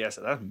 Michael Chiesa,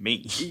 that's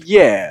me.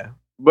 Yeah,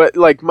 but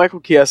like Michael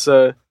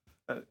Chiesa.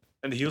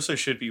 And he also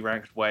should be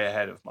ranked way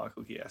ahead of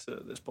Michael Chiesa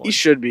at this point. He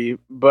should be,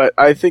 but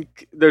I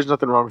think there's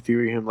nothing wrong with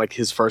viewing him like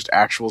his first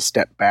actual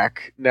step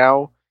back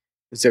now,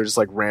 instead of just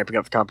like ramping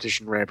up the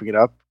competition, ramping it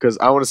up, because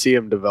I want to see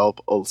him develop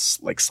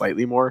like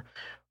slightly more.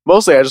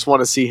 Mostly, I just want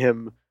to see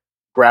him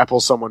grapple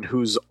someone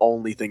whose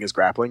only thing is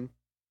grappling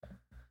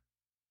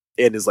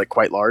and is like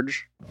quite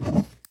large.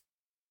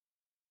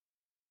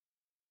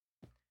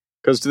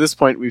 Because to this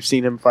point, we've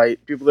seen him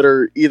fight people that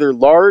are either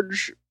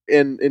large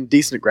and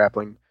decent at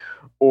grappling,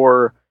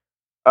 or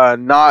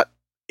not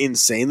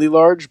insanely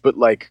large, but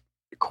like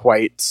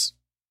quite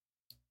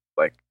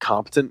like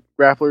competent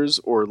grapplers,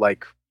 or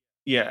like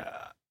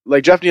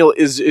Geoff Neal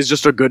is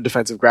just a good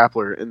defensive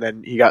grappler, and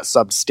then he got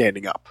subbed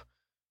standing up.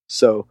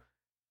 So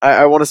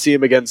I want to see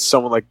him against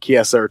someone like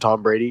Chiesa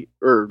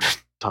or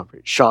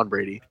Sean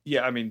Brady.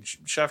 Yeah, I mean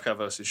Shavkat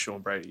versus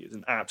Sean Brady is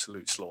an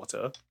absolute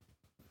slaughter.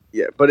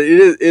 Yeah, but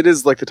it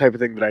is like the type of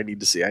thing that I need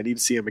to see. I need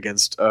to see him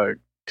against a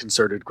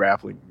concerted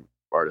grappling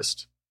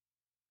artist,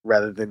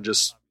 rather than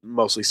just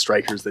mostly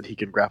strikers that he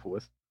can grapple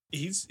with.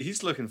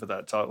 He's looking for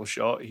that title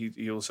shot.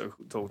 He also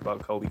talked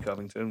about Colby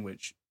Covington,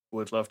 which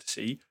would love to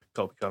see.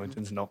 Colby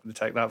Covington's not going to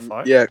take that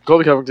fight. Yeah,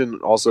 Colby Covington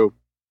also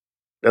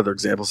another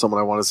example, someone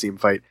I want to see him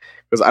fight,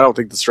 because I don't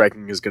think the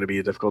striking is going to be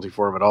a difficulty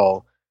for him at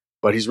all.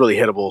 But he's really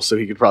hittable, so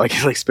he could probably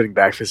get like spinning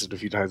back fisted a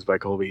few times by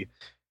Colby.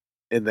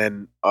 And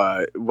then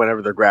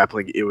whenever they're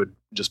grappling, it would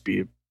just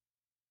be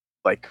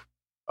like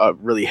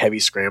really heavy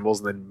scrambles,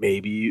 and then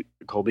maybe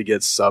Colby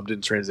gets subbed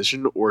in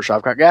transition, or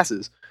Shavkat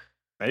gasses.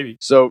 Maybe.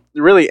 So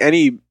really,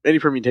 any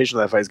permutation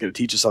of that fight is going to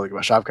teach us something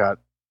about Shavkat.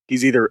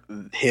 He's either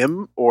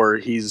him, or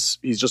he's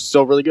just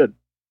still really good.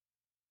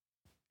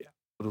 Yeah,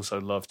 I'd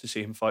also love to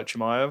see him fight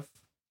Chimaev.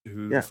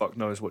 Who the fuck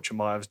knows what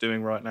Chimaev's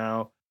doing right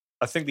now?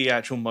 I think the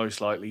actual most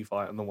likely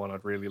fight and the one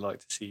I'd really like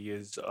to see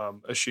is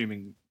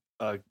assuming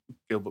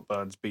Gilbert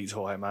Burns beats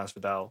Jorge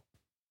Masvidal.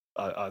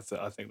 I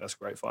think that's a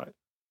great fight.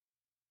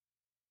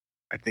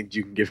 I think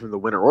you can give him the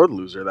winner or the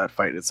loser of that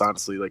fight. It's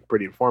honestly like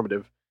pretty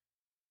informative.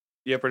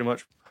 Yeah, pretty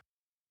much.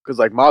 Because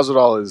like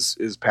Masvidal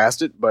is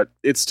past it, but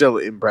it's still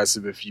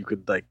impressive if you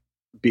could like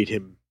beat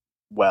him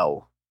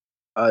well.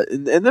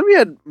 And then we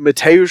had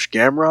Mateusz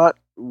Gamrot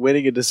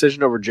winning a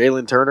decision over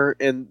Jalen Turner,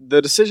 and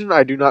the decision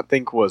I do not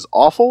think was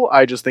awful.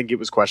 I just think it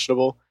was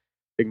questionable.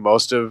 I think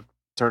most of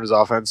Turner's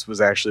offense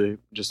was actually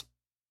just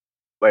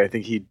like I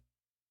think he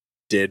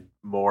did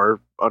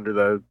more under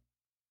the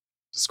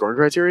scoring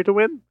criteria to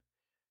win,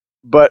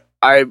 but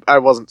I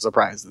wasn't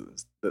surprised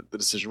that the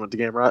decision went to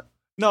Gamrot.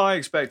 No, I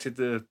expected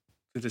the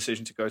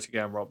decision to go to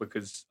Gamrot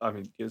because I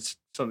mean it's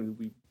something that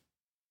we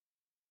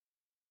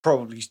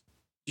probably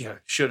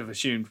should have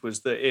assumed was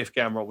that if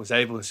Gamrot was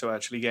able to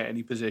actually get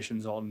any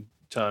positions on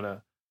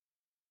Turner,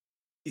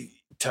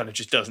 Turner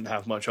just doesn't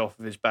have much off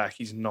of his back.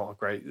 He's not a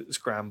great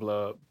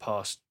scrambler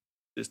past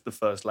just the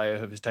first layer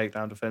of his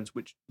takedown defense,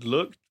 which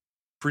looked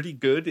pretty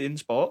good in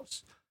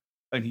spots.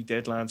 And he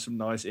did land some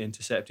nice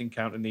intercepting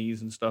counter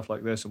knees and stuff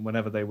like this. And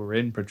whenever they were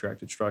in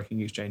protracted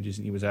striking exchanges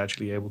and he was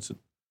actually able to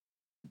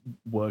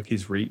work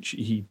his reach,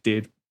 he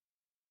did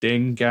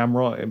ding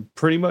Gamrot in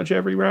pretty much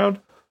every round.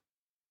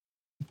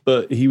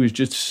 But he was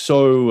just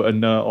so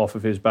inert off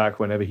of his back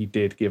whenever he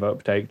did give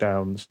up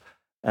takedowns.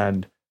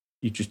 And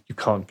you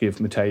can't give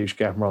Mateusz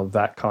Gamrot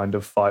that kind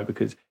of fight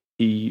because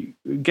he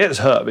gets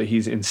hurt, but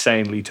he's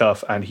insanely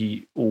tough and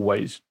he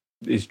always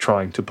is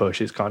trying to push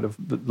his kind of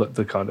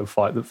the kind of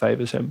fight that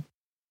favors him.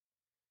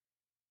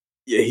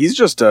 Yeah, he's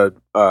just a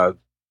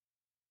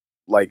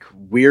like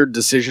weird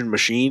decision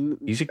machine.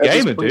 He's a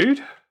gamer,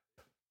 dude.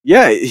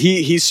 Yeah,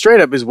 he straight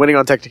up is winning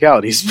on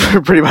technicalities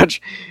pretty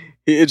much.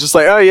 It's just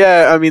like, oh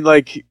yeah, I mean,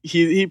 like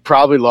he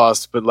probably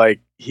lost, but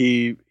like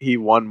he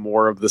won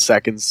more of the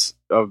seconds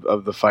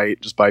of the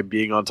fight just by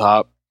being on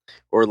top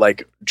or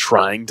like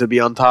trying to be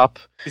on top.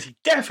 Because he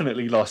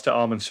definitely lost to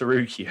Arman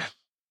Tsarukyan.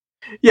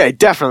 Yeah, he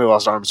definitely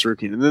lost to Arman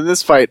Tsarukyan. And then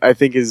this fight I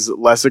think is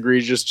less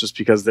egregious just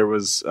because there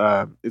was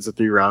it's a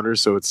 3-rounder,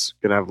 so it's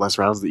gonna have less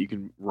rounds that you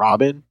can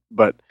rob in.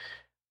 But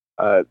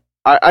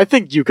I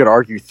think you could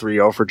argue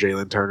 3-0 for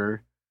Jalen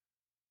Turner.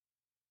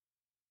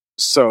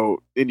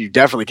 So, and you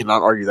definitely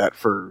cannot argue that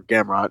for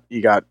Gamrot.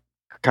 He got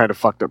kind of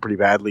fucked up pretty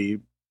badly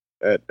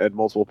at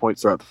multiple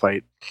points throughout the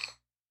fight.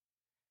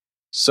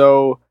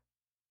 So,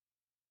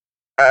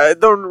 I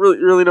don't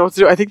really know what to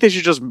do. I think they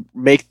should just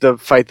make the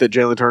fight that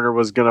Jalen Turner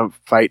was going to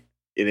fight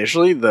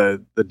initially,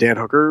 the Dan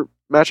Hooker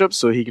matchup,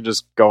 so he can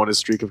just go on his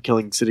streak of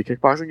killing city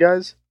kickboxing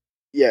guys.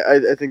 Yeah,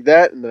 I think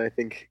that, and then I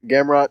think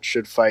Gamrot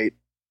should fight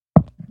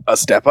a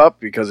step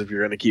up, because if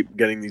you're going to keep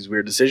getting these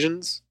weird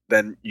decisions,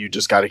 then you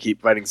just got to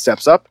keep fighting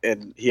steps up,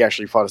 and he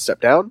actually fought a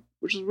step down,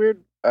 which is weird.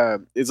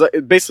 It's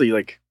like basically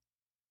like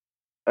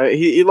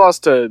he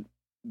lost to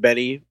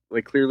Benny,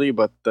 like clearly,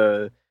 but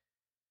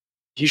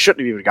he shouldn't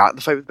have even gotten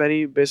the fight with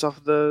Benny based off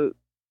of the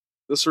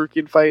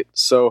Tsarukyan fight.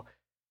 So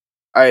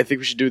I think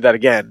we should do that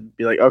again.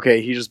 Be like,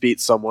 okay, he just beat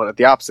someone at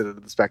the opposite end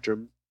of the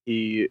spectrum.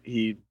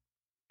 He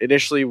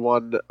initially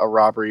won a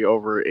robbery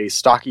over a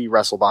stocky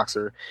wrestle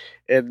boxer,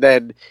 and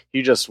then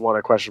he just won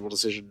a questionable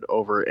decision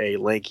over a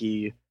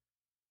lanky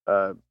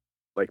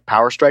like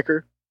power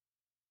striker.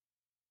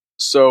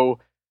 So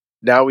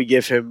now we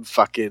give him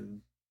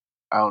fucking,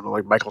 I don't know,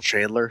 like Michael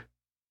Chandler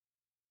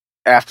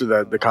after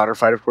the Conor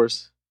fight, of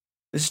course.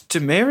 Is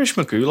Demiris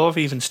Magulov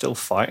even still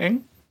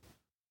fighting?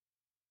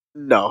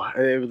 No, I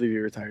believe he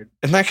retired.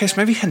 In that case,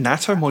 maybe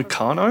Renato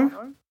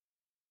Moicano?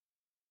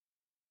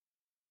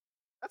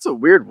 That's a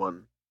weird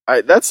one.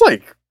 That's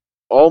like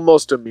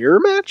almost a mirror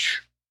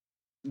match,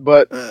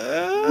 but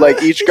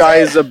like each guy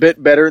is a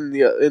bit better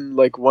in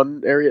like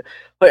one area.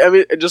 Like I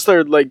mean, just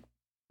they're like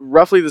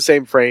roughly the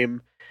same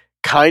frame,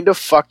 kind of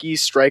fucky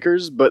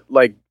strikers, but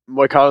like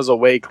Moicano's a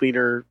way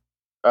cleaner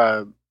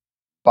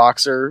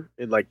boxer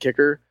and like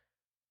kicker,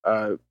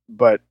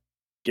 but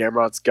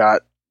Gamrot's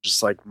got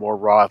just like more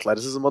raw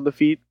athleticism on the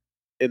feet,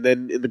 and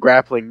then in the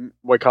grappling,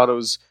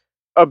 Moicano's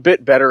a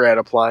bit better at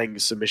applying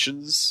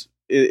submissions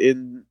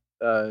in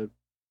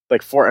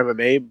like for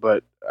MMA,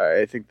 but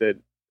I think that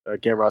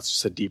Gamrot's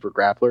just a deeper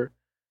grappler.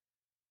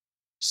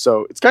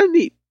 So it's kind of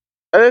neat.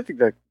 I think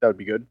that would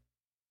be good.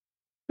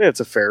 Yeah, it's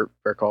a fair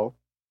call.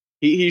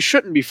 He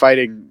shouldn't be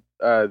fighting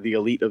the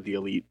elite of the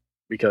elite,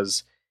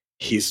 because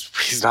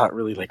he's not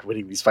really like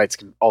winning these fights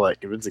all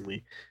that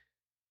convincingly.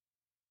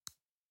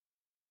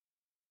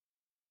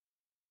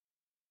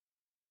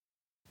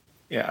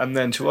 Yeah, and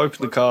then to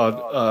open the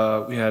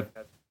card, we had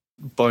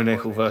Bo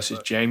Nickel versus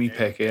Jamie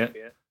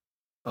Pickett.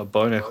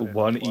 Bo Nickel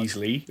won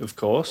easily, of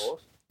course.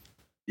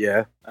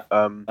 Yeah.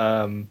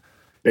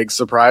 Big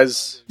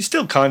surprise. He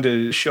still kind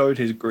of showed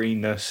his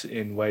greenness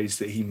in ways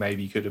that he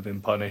maybe could have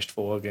been punished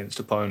for against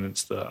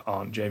opponents that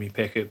aren't Jamie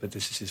Pickett, but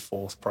this is his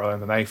 4th pro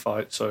MMA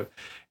fight, so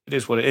it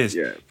is what it is.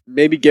 Yeah.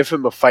 Maybe give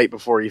him a fight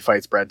before he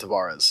fights Brad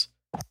Tavares.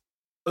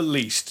 At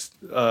least.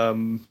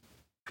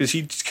 Because Because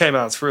he just came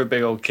out, threw a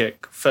big old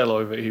kick, fell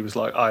over. He was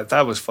like,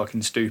 that was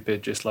fucking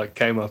stupid. Just like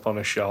came up on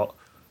a shot,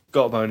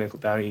 got a bow nickel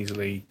down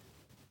easily,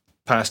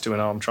 passed to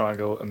an arm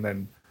triangle, and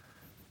then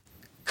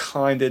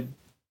kind of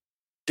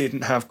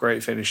didn't have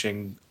great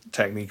finishing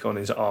technique on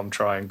his arm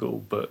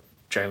triangle, but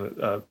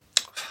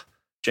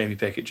Jamie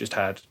Pickett just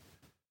had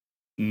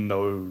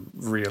no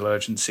real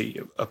urgency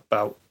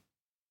about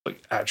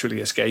like actually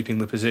escaping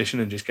the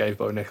position and just gave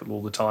Bo Nickel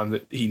all the time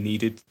that he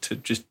needed to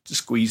just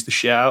squeeze the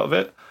shit out of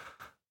it,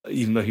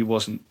 even though he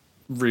wasn't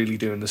really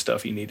doing the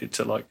stuff he needed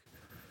to like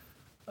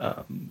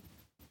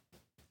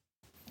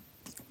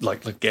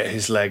get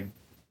his leg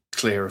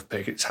clear of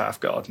Pickett's half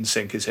guard and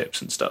sink his hips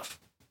and stuff.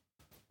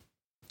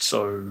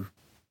 So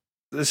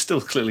there's still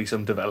clearly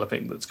some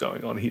developing that's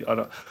going on.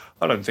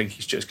 I don't think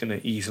he's just going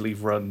to easily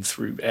run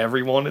through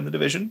everyone in the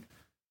division.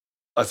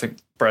 I think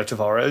Brett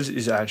Tavares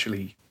is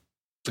actually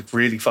like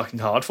really fucking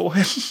hard for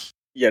him.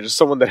 Yeah, just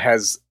someone that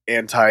has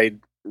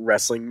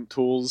anti-wrestling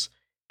tools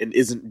and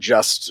isn't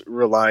just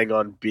relying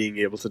on being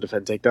able to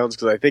defend takedowns,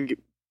 because I think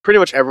pretty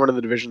much everyone in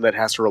the division that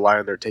has to rely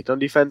on their takedown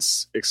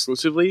defense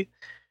exclusively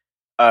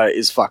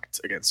is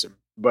fucked against him.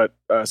 But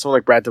someone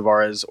like Brad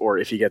Tavares, or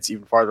if he gets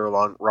even farther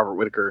along, Robert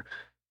Whitaker,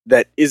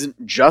 that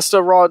isn't just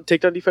a raw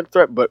takedown defense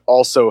threat, but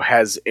also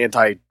has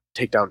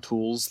anti-takedown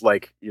tools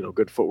like, you know,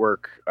 good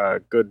footwork,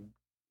 good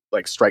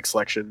like strike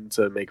selection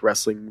to make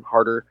wrestling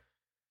harder,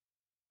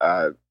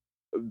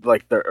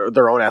 like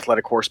their own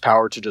athletic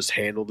horsepower to just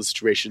handle the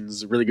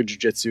situations, really good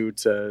jiu-jitsu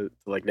to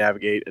like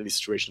navigate any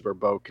situations where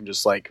Bo can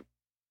just like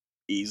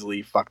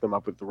easily fuck them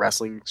up with the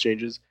wrestling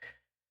exchanges.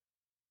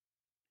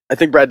 I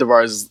think Brad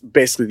Tavares is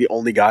basically the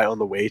only guy on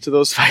the way to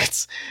those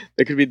fights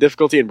that could be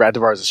difficulty, and Brad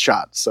Tavares is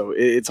shot, so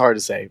it's hard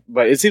to say.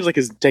 But it seems like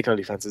his takedown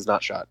defense is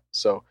not shot,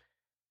 so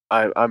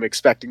I'm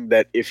expecting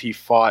that if he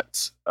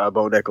fought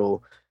Bo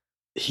Nickel,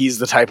 he's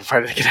the type of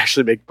fighter that can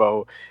actually make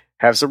Bo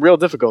have some real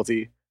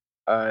difficulty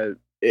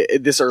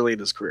this early in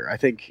his career. I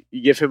think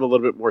you give him a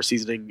little bit more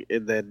seasoning,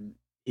 and then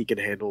he can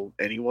handle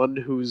anyone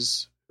who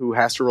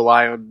has to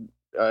rely on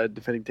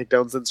defending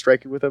takedowns and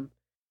striking with him.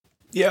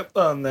 Yep,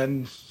 and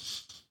then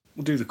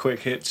we'll do the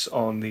quick hits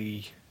on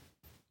the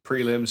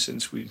prelims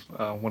since we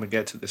want to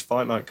get to this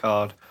fight night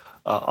card.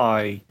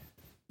 I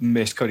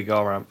missed Cody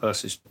Garbrandt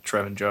versus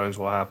Trevin Jones.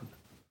 What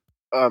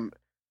happened?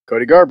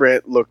 Cody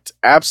Garbrandt looked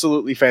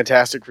absolutely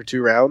fantastic for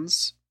 2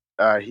 rounds.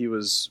 He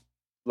was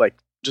like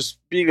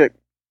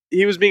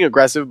he was being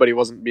aggressive, but he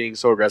wasn't being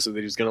so aggressive that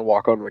he was going to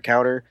walk on the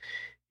counter.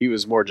 He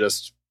was more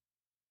just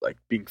like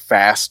being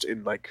fast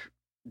and like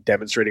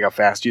demonstrating how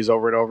fast he is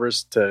over and over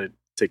to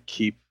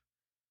keep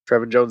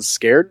Trevin Jones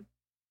scared.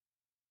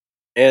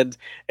 And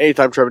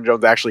anytime Trevin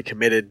Jones actually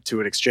committed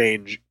to an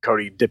exchange,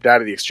 Cody dipped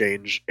out of the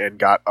exchange and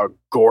got a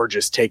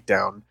gorgeous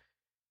takedown.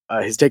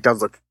 His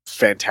takedowns look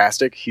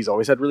fantastic. He's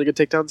always had really good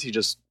takedowns. He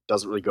just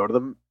doesn't really go to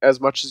them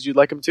as much as you'd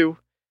like him to.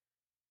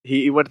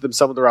 He went to them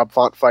some of the Rob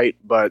Font fight,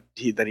 but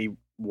he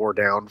wore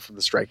down from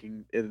the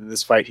striking. In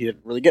this fight, he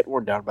didn't really get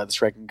worn down by the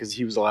striking because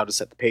he was allowed to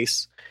set the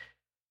pace.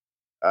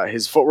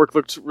 His footwork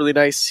looked really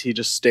nice. He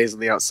just stays on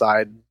the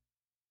outside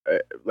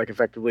like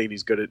effectively, and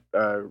he's good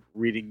at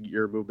reading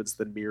your movements,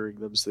 then mirroring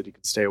them so that he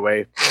can stay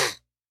away.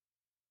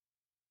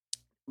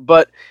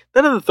 But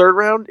then in the 3rd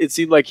round, it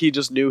seemed like he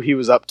just knew he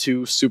was up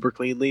 2 super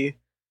cleanly,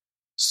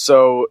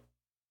 so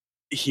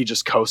he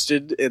just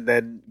coasted and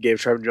then gave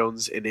Trevin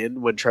Jones an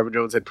in when Trevin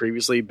Jones had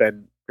previously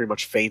been pretty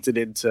much fainted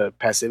into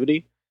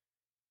passivity.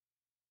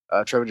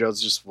 Trevin Jones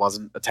just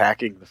wasn't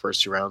attacking the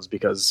first 2 rounds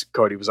because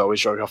Cody was always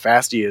showing how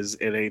fast he is,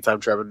 and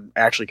anytime Trevin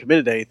actually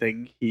committed to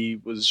anything,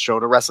 he was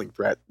shown a wrestling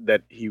threat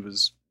that he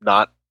was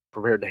not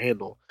prepared to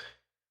handle.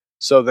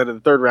 So then in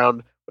the 3rd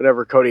round,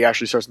 whenever Cody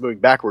actually starts moving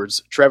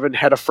backwards, Trevin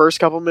had a first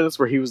couple minutes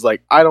where he was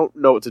like, I don't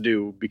know what to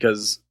do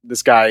because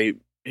this guy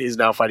is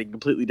now fighting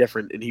completely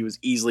different, and he was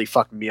easily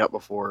fucking me up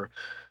before.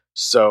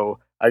 So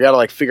I gotta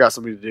like figure out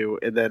something to do.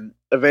 And then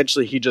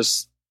eventually he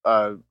just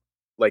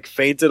like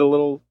fainted a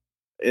little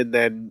and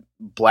then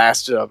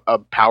blasted a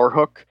power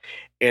hook,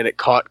 and it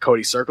caught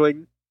Cody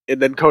circling.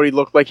 And then Cody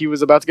looked like he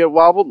was about to get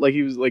wobbled, like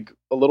he was like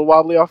a little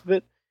wobbly off of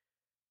it.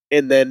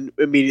 And then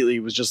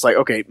immediately was just like,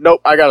 okay, nope,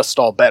 I gotta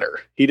stall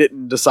better. He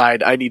didn't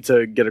decide I need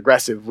to get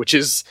aggressive, which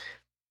is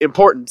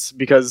important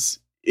because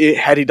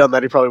had he done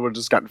that, he probably would have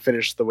just gotten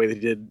finished the way that he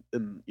did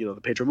in, you know,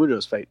 the Pedro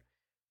Munoz fight,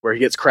 where he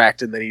gets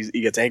cracked and then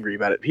he gets angry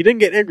about it. He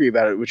didn't get angry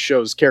about it, which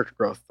shows character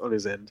growth on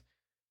his end.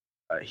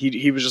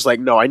 He was just like,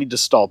 no, I need to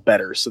stall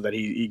better, so that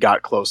he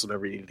got close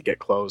whenever he needed to get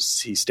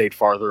close. He stayed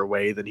farther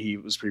away than he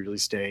was previously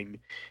staying.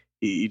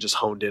 He just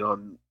honed in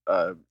on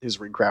his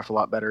ring craft a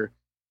lot better.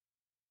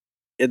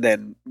 And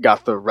then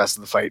got the rest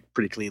of the fight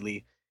pretty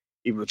cleanly,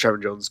 even with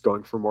Trevin Jones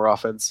going for more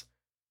offense.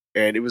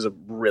 And it was a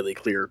really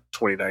clear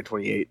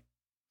 29-28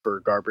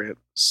 for Garbrandt.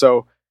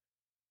 So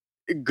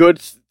good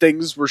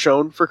things were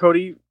shown for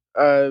Cody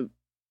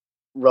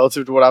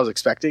relative to what I was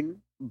expecting.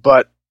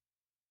 But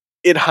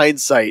in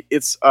hindsight,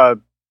 it's a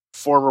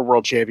former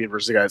world champion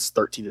versus a guy that's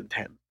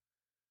 13-10.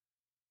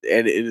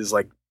 And it is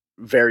like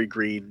very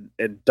green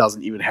and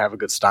doesn't even have a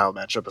good style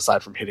matchup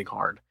aside from hitting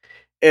hard.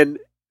 And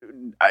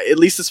at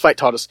least this fight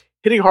taught us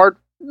hitting hard,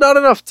 not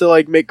enough to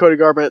like make Cody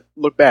Garbrandt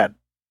look bad.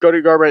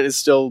 Cody Garbrandt is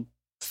still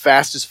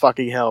fast as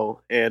fucking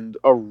hell and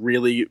a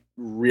really,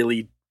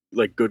 really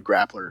like good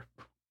grappler.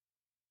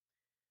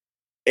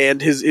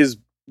 And his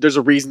there's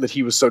a reason that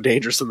he was so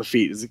dangerous on the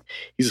feet.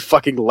 He's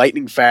fucking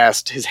lightning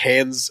fast. He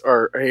has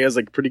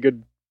like pretty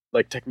good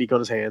like technique on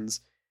his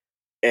hands,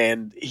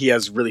 and he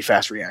has really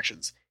fast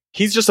reactions.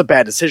 He's just a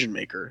bad decision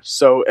maker.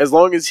 So as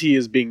long as he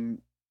is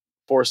being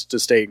forced to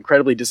stay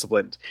incredibly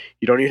disciplined,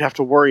 you don't even have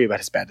to worry about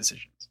his bad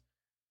decisions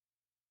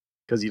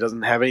because he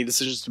doesn't have any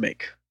decisions to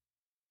make.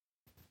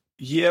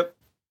 Yep.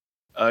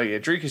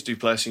 Dricus du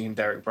Plessis and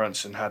Derek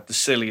Brunson had the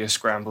silliest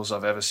scrambles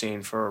I've ever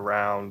seen for a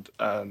round.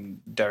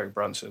 Derek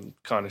Brunson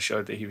kind of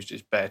showed that he was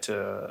just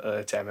better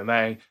at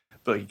MMA,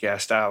 but he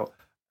gassed out.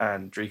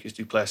 And Dricus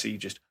du Plessis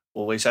just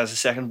always has a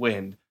second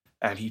wind,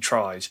 and he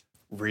tries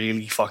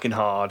really fucking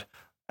hard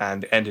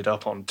and ended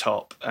up on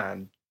top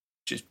and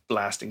just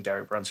blasting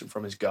Derek Brunson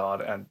from his guard.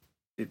 And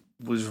it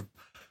was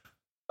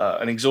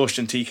an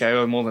exhaustion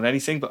TKO more than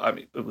anything, but I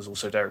mean, it was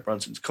also Derek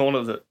Brunson's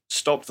corner that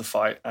stopped the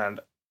fight. And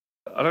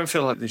I don't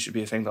feel like this should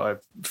be a thing that I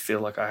feel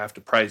like I have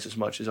to praise as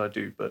much as I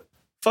do, but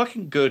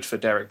fucking good for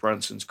Derek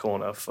Brunson's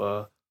corner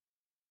for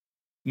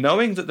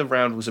knowing that the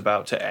round was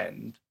about to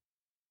end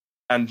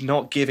and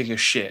not giving a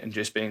shit and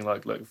just being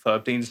like, look,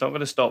 Dean's not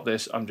going to stop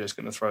this. I'm just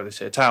going to throw this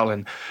here towel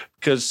in.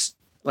 Because,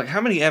 like,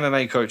 how many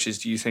MMA coaches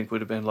do you think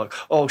would have been like,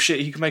 oh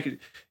shit, he can make it,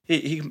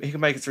 he can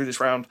make it through this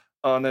round.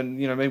 Oh, and then,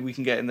 maybe we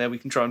can get in there, we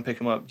can try and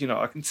pick him up.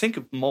 I can think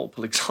of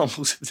multiple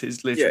examples of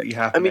this literally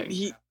happening. I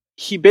mean,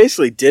 he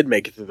basically did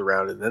make it through the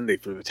round, and then they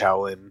threw the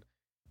towel in.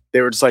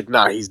 They were just like,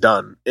 nah, he's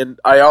done. And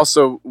I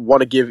also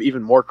want to give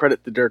even more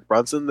credit to Derek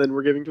Brunson than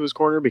we're giving to his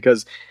corner,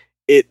 because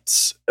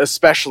it's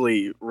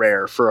especially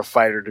rare for a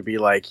fighter to be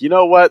like, you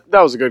know what,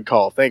 that was a good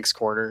call, thanks,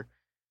 corner.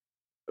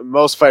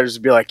 Most fighters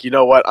would be like, you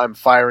know what, I'm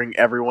firing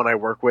everyone I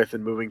work with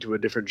and moving to a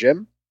different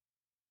gym.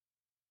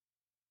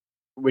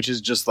 Which is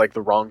just like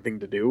the wrong thing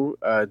to do.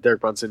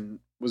 Derek Brunson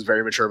was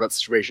very mature about the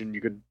situation.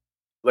 You could,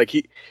 like,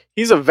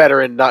 he's a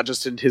veteran, not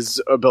just in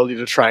his ability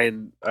to try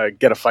and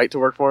get a fight to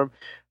work for him,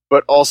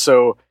 but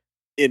also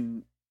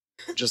in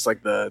just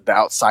like the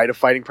outside of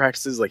fighting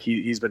practices. Like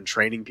he's been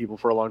training people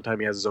for a long time.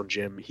 He has his own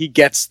gym. He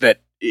gets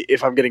that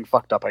if I'm getting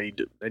fucked up, I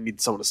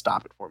need someone to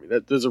stop it for me.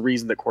 There's a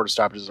reason that quarter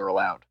stoppages are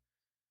allowed.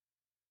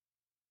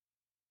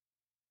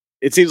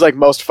 It seems like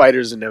most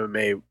fighters in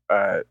MMA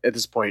at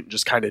this point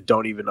just kind of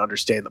don't even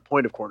understand the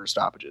point of corner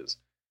stoppages.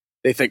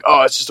 They think,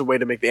 oh, it's just a way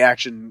to make the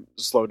action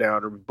slow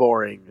down or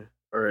boring,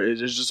 or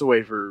it's just a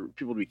way for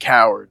people to be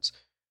cowards.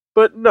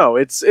 But no,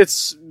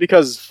 it's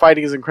because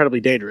fighting is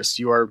incredibly dangerous.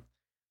 You are,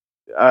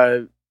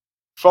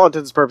 for all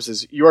intents and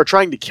purposes, you are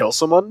trying to kill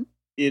someone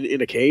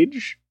in a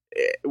cage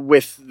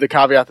with the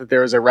caveat that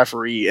there is a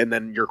referee and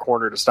then your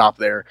corner to stop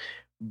there.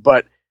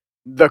 But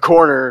the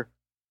corner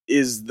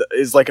is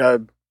like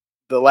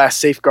the last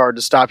safeguard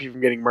to stop you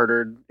from getting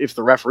murdered if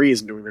the referee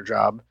isn't doing their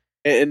job.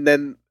 And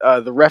then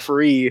the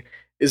referee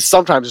is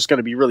sometimes just going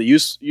to be really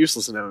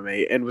useless in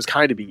MMA, and was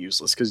kind of being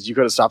useless because you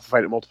could have stopped the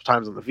fight at multiple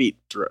times on the feet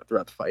throughout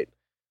the fight.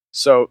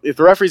 So if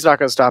the referee's not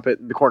going to stop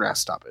it, the corner has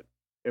to stop it.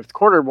 If the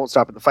corner won't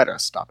stop it, the fighter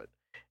has to stop it.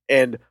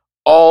 And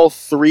all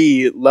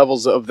three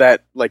levels of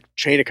that like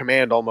chain of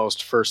command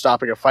almost for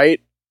stopping a fight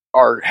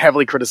are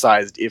heavily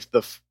criticized if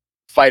the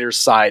fighter's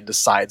side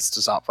decides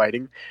to stop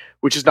fighting,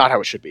 which is not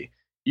how it should be.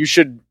 You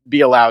should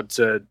be allowed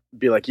to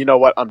be like, you know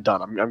what, I'm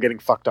done. I'm getting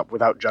fucked up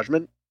without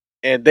judgment.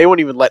 And they won't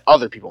even let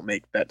other people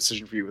make that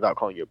decision for you without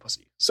calling you a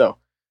pussy. So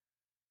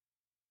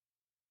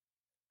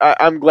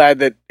I'm glad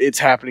that it's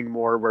happening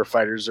more where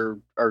fighters are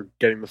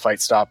getting the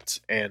fight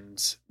stopped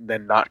and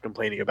then not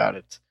complaining about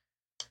it.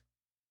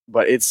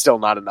 But it's still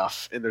not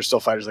enough. And there's still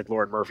fighters like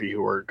Lauren Murphy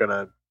who are going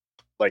to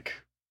like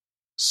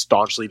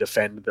staunchly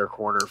defend their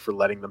corner for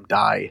letting them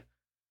die.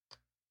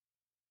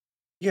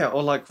 Yeah,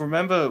 or like,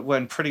 remember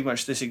when pretty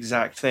much this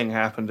exact thing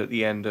happened at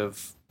the end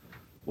of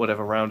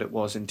whatever round it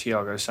was in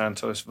Thiago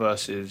Santos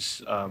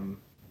versus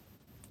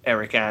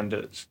Eric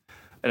Anders.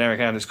 And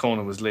Eric Anders'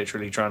 corner was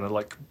literally trying to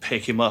like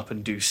pick him up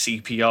and do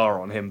CPR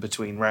on him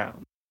between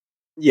rounds.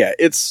 Yeah,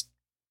 it's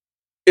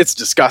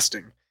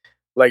disgusting.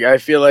 Like, I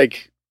feel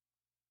like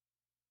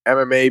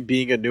MMA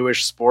being a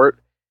newish sport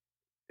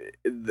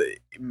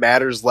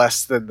matters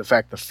less than the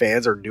fact the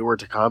fans are newer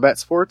to combat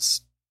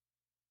sports.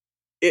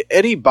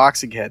 Any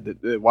boxing head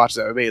that watches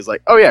MMA is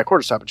like, oh yeah,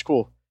 quarter stoppage,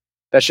 cool.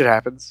 That shit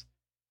happens.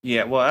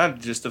 Yeah, well, and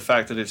just the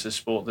fact that it's a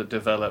sport that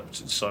developed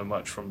so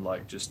much from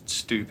like just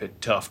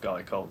stupid tough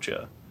guy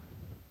culture.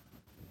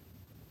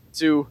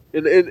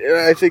 And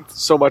I think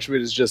so much of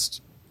it is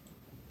just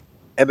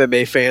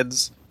MMA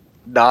fans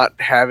not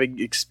having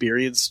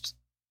experienced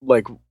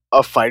like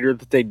a fighter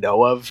that they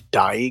know of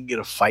dying in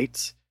a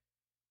fight.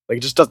 Like,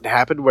 it just doesn't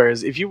happen.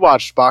 Whereas if you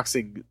watched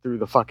boxing through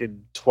the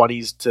fucking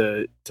 20s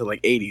to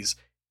like 80s,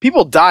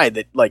 people died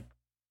that like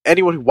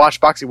anyone who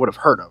watched boxing would have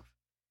heard of.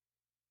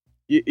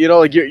 You know,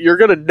 like you're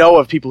gonna know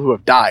of people who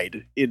have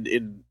died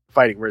in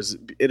fighting. Whereas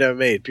in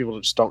MMA, people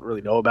just don't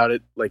really know about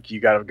it. Like, you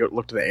got to go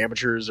look to the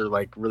amateurs or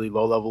like really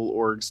low level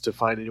orgs to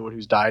find anyone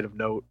who's died of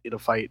note in a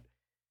fight.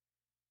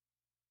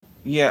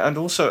 Yeah, and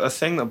also a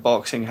thing that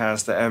boxing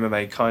has that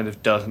MMA kind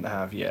of doesn't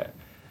have yet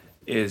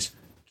is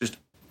just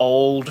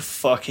old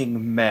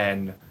fucking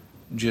men,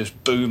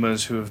 just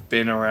boomers who have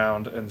been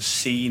around and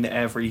seen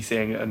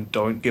everything and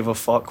don't give a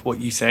fuck what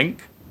you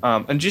think.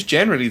 And just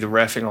generally the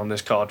reffing on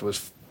this card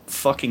was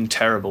fucking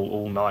terrible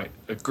all night.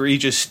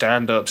 Egregious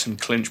stand-ups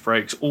and clinch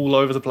breaks all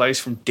over the place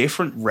from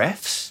different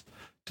refs,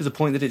 to the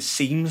point that it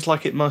seems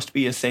like it must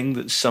be a thing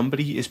that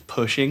somebody is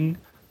pushing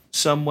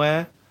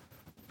somewhere.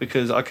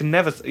 Because I can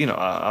never,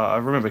 I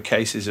remember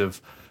cases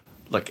of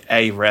like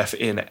a ref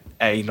in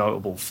a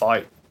notable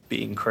fight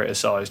being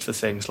criticised for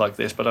things like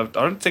this, but I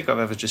don't think I've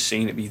ever just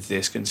seen it be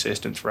this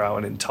consistent throughout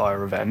an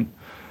entire event.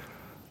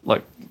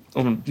 Like,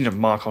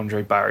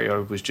 Marc-Andre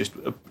Barrios was just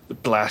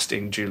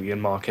blasting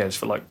Julian Marquez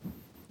for like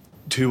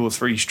 2 or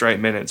 3 straight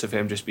minutes of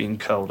him just being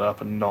curled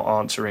up and not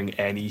answering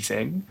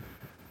anything.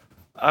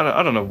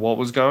 I don't know what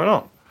was going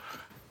on.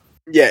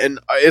 Yeah, and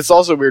it's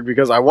also weird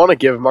because I want to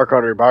give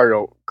Marc-Andre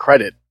Barrios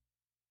credit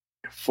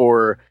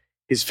for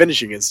his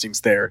finishing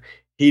instincts there.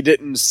 He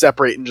didn't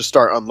separate and just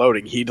start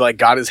unloading. He like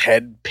got his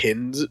head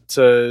pinned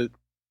to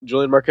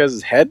Julian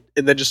Marquez's head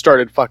and then just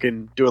started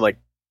fucking doing like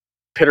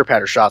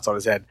pitter-patter shots on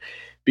his head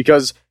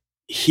because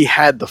he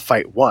had the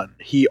fight won.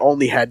 He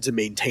only had to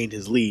maintain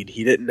his lead.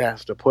 He didn't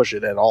have to push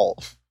it at all.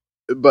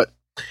 But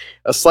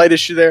a slight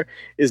issue there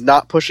is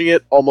not pushing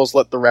it almost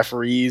let the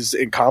referee's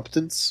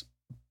incompetence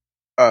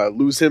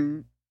lose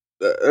him,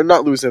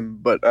 not lose him,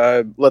 but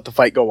let the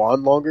fight go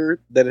on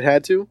longer than it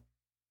had to.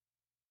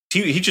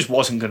 He just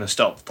wasn't going to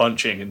stop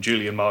punching, and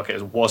Julian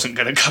Marquez wasn't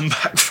going to come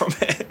back from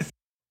it.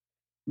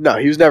 No,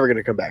 he was never going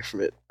to come back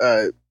from it.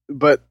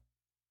 But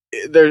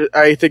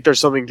I think there's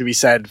something to be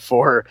said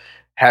for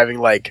having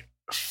like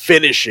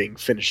finishing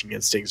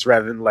instincts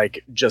rather than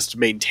like just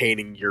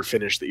maintaining your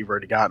finish that you've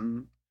already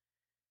gotten.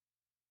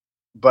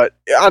 But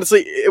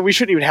honestly, we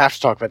shouldn't even have to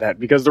talk about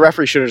that because the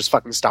referee should have just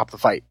fucking stopped the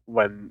fight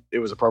when it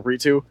was appropriate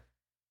to.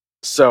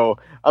 So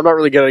I'm not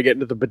really going to get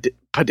into the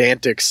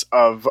pedantics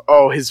of,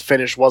 his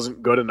finish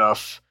wasn't good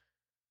enough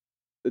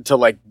to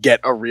like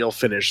get a real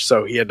finish,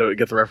 so he had to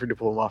get the referee to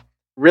pull him off.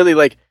 Really,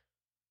 like,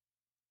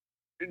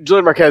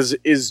 Julian Marquez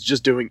is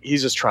just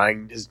he's just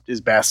trying his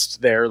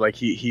best there. Like,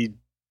 he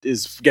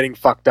is getting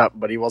fucked up,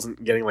 but he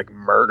wasn't getting like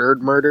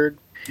murdered.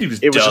 It was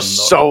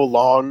just so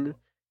long.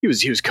 He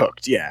was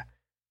cooked, yeah.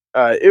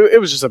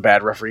 It was just a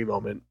bad referee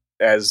moment,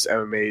 as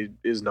MMA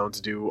is known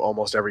to do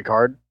almost every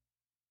card.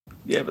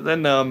 Yeah, but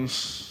then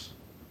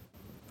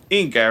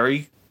Ian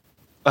Gary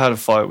had a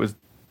fight with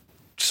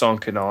Song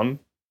Kinon.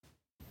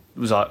 It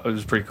was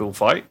a pretty cool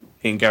fight.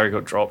 Ian Gary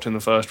got dropped in the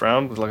first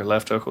round with like a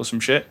left hook or some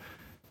shit.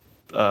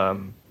 But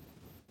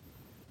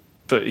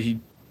he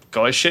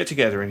got his shit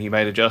together and he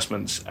made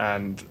adjustments.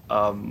 And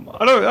I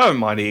don't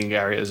mind Ian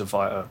Gary as a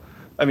fighter.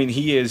 I mean,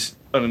 he is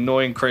an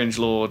annoying cringe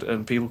lord,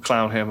 and people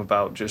clown him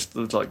about just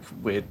the like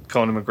weird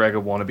Conor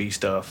McGregor wannabe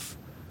stuff.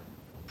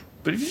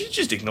 But if you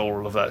just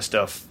ignore all of that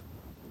stuff,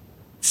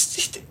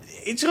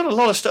 it's got a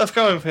lot of stuff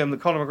going for him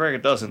that Conor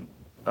McGregor doesn't.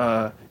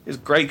 He's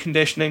great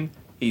conditioning.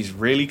 He's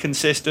really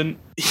consistent.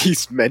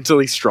 He's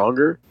mentally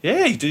stronger.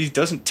 Yeah, he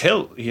doesn't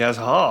tilt. He has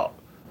heart.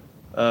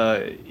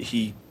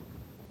 He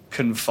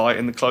can fight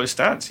in the close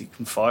stance. He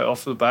can fight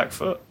off the back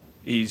foot.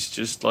 He's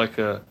just like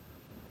a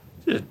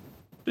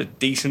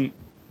decent,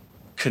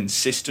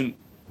 consistent,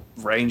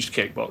 ranged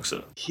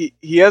kickboxer.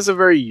 He has a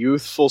very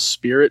youthful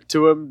spirit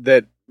to him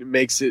that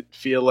makes it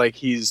feel like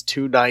he's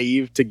too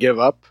naive to give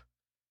up.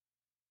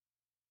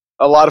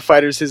 A lot of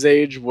fighters his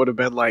age would have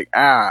been like,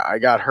 I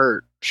got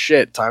hurt.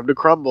 Shit, time to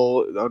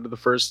crumble under the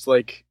first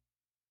like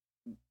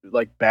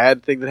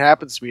bad thing that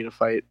happens to me in a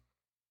fight.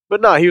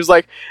 But no, he was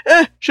like,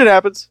 shit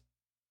happens.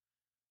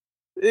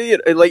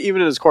 Like,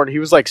 even in his corner, he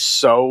was like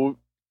so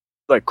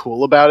like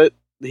cool about it.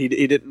 He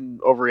didn't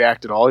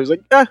overreact at all. He was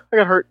like, I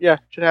got hurt. Yeah,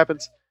 shit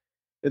happens.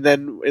 And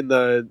then in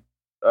the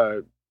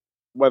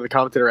when the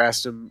commentator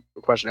asked him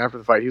a question after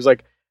the fight, he was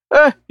like,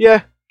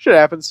 yeah, shit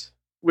happens.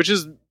 Which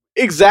is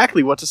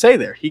exactly what to say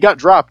there. He got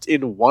dropped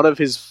in one of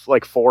his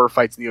like 4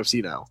 fights in the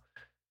UFC now.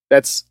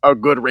 That's a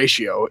good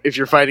ratio if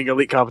you're fighting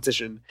elite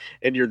competition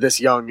and you're this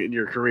young in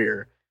your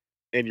career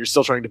and you're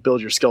still trying to build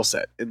your skill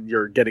set and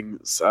you're getting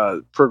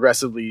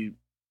progressively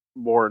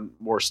more and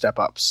more step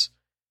ups.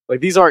 Like,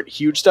 these aren't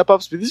huge step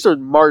ups, but these are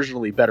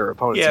marginally better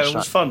opponents. Yeah, it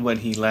was fun when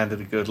he landed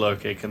a good low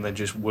kick and then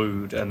just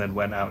wooed and then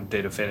went out and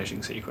did a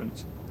finishing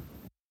sequence.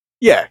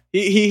 Yeah,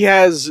 he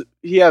has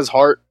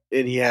heart,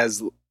 and he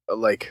has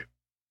like,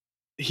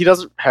 he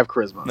doesn't have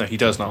charisma. No, he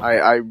does not.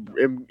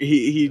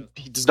 He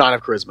does not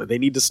have charisma. They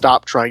need to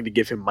stop trying to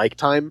give him mic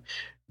time.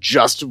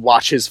 Just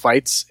watch his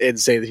fights and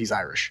say that he's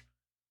Irish.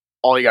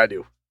 All you gotta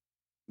do.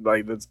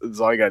 Like,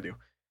 that's all you gotta do.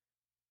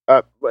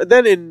 But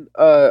then in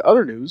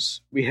other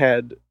news, we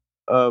had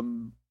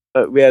Amanda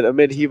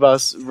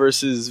Ribas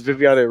versus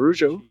Viviane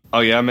Araújo.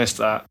 Oh yeah, I missed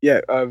that. Yeah,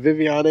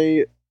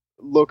 Viviane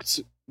looked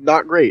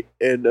not great,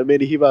 and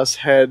Amanda Ribas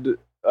had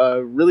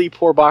really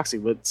poor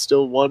boxing, but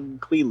still won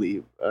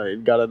cleanly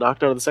and got a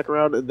knockdown in the second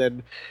round, and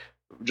then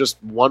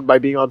just won by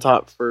being on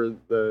top for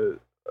the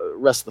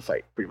rest of the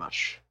fight, pretty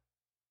much.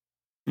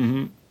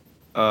 Mm-hmm.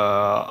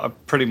 I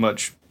pretty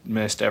much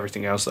missed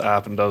everything else that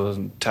happened other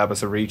than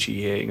Tabitha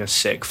Ricci hitting a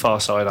sick far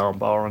side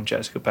armbar on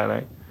Jessica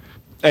Penne.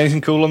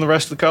 Anything cool on the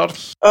rest of the card?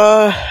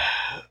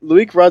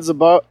 Luik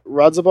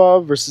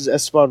Radzhabov versus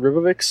Esteban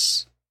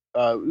Ribovics.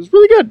 It was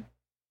really good.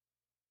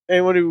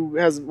 Anyone who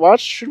hasn't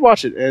watched should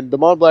watch it. And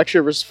Damon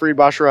Blackshear versus Fareed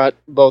Basharat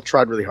both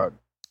tried really hard.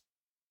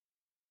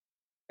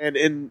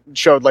 And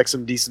showed like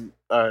some decent,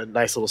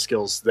 nice little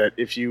skills that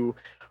if you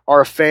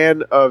are a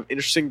fan of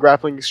interesting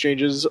grappling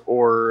exchanges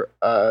or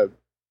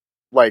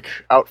like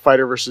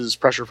outfighter versus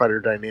pressure fighter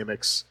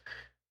dynamics,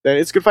 then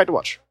it's a good fight to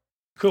watch.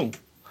 Cool.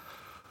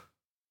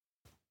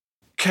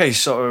 Okay,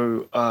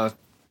 so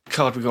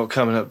card we got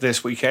coming up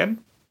this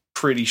weekend.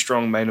 Pretty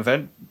strong main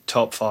event.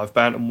 Top 5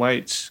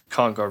 bantamweights.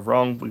 Can't go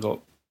wrong. We got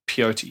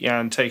Petr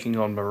Yan taking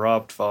on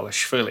Merab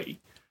Dvalishvili.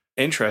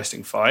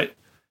 Interesting fight.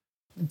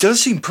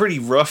 Does seem pretty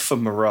rough for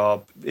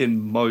Merab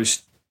in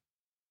most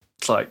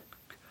like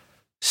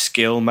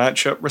skill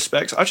matchup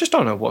respects. I just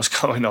don't know what's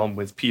going on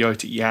with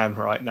Petr Yan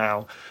right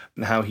now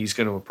and how he's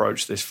going to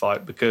approach this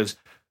fight, because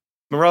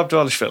Merab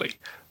Dvalishvili,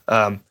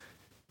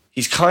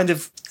 he's kind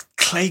of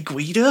Clay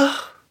Guida.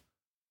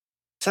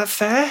 Is that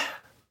fair?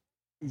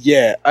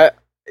 Yeah, I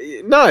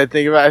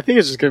think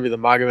it's just going to be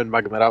the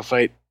Magomed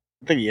fight.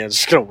 I think Yan's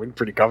just going to win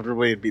pretty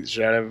comfortably and beat the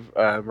shit out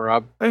of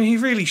Merab. I mean, he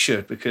really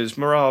should, because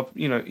Merab,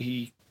 you know,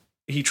 he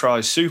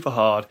tries super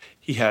hard.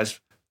 He has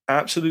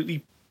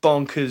absolutely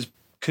bonkers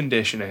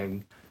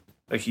conditioning.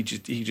 Like he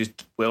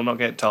just will not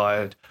get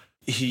tired.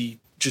 He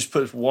just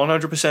puts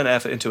 100%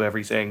 effort into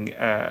everything,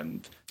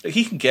 and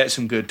he can get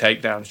some good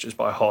takedowns just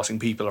by horsing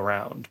people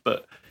around.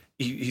 But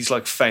he's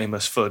like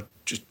famous for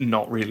just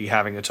not really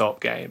having a top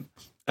game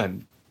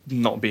and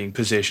not being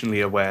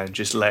positionally aware and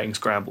just letting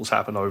scrambles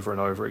happen over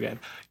and over again.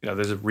 You know,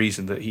 there's a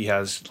reason that he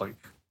has like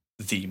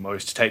the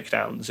most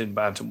takedowns in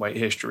bantamweight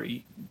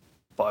history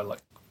by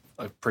like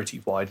a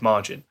pretty wide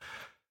margin.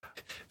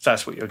 If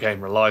that's what your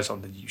game relies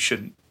on, then you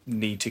shouldn't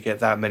need to get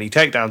that many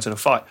takedowns in a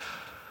fight.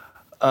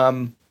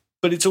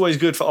 But it's always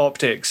good for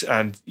optics,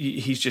 and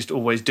he's just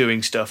always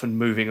doing stuff and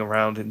moving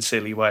around in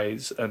silly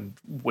ways and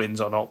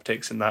wins on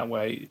optics in that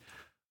way,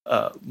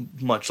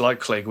 much like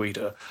Clay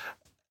Guida.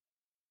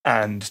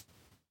 And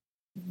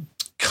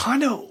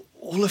kind of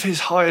all of his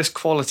highest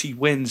quality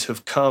wins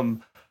have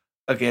come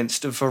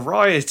against a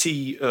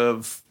variety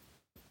of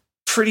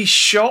pretty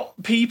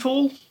shot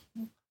people,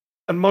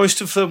 and most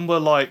of them were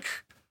like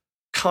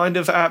kind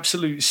of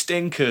absolute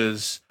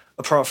stinkers,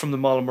 apart from the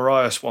Marlon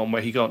Moraes one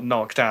where he got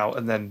knocked out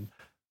and then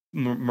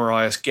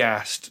Moraes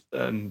gassed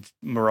and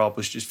Merab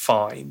was just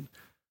fine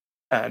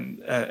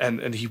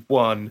and he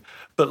won.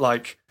 But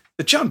like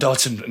the Jon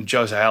Dodson and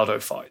Jose Aldo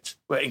fights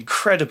were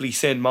incredibly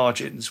thin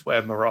margins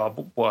where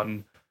Merab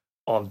won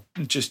on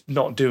just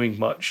not doing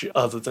much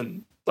other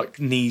than like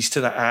knees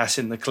to the ass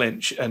in the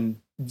clinch and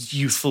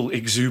youthful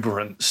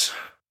exuberance.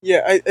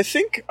 Yeah, I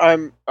think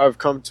I've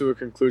come to a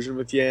conclusion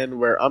with Yan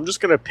where I'm just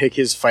gonna pick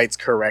his fights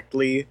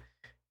correctly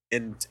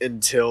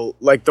until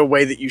like the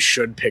way that you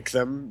should pick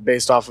them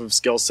based off of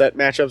skill set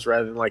matchups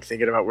rather than like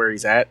thinking about where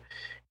he's at.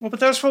 Well,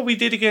 but that's what we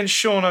did against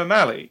Sean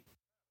O'Malley.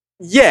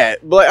 Yeah,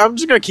 but I'm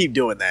just gonna keep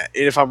doing that.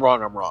 And if I'm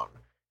wrong, I'm wrong.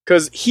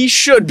 Because he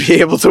should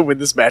be able to win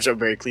this matchup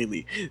very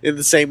cleanly. In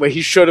the same way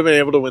he should have been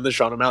able to win the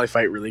Sean O'Malley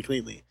fight really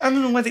cleanly. And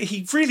then whether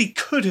he really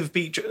could have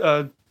beat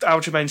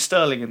Aljamain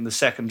Sterling in the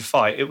second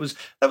fight.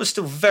 That was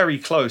still very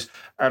close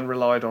and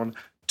relied on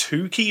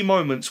two key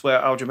moments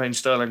where Aljamain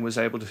Sterling was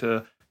able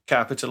to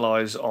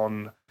capitalize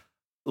on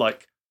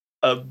like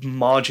a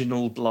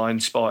marginal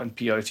blind spot in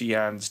Petr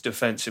Yan's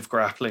defensive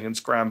grappling and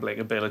scrambling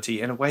ability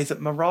in a way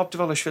that Merab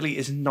Dvalishvili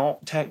is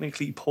not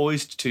technically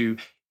poised to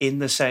in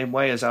the same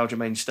way as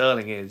Aljamain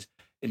Sterling is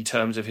in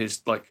terms of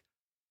his like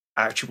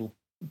actual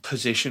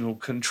positional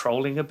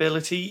controlling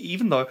ability,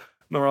 even though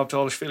Merab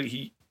Dvalishvili,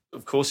 he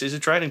of course is a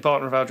training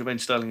partner of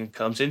Aljamain Sterling and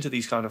comes into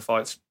these kind of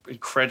fights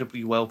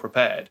incredibly well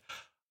prepared.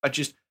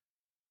 Petr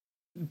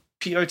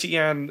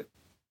Yan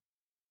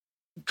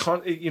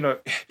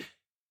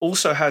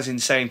also has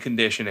insane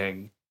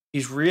conditioning.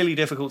 He's really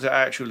difficult to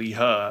actually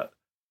hurt.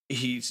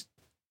 He's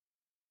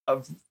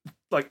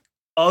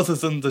other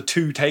than the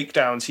 2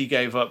 takedowns he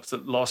gave up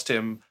that lost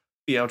him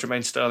the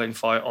Aljamain Sterling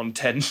fight on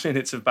 10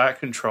 minutes of back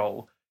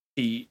control,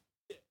 he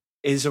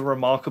is a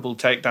remarkable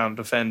takedown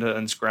defender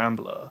and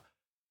scrambler.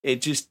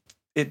 It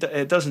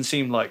doesn't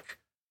seem like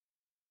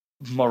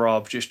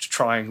Merab just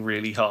trying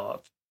really hard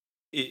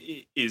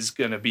it is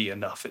going to be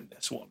enough in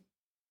this one,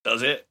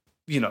 does it?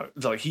 You know,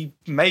 like he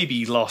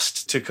maybe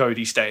lost to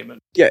Cody Stamen.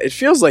 Yeah, it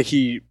feels like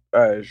he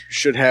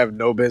should have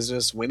no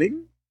business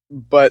winning,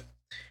 but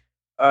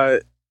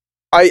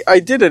I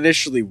did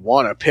initially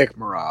want to pick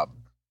Merab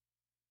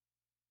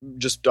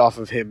just off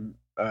of him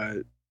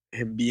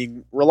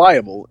being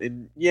reliable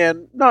and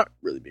Yan not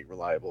really being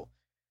reliable.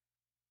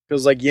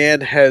 Because like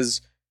Yan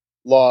has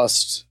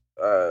lost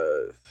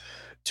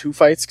 2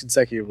 fights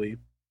consecutively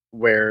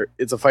where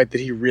it's a fight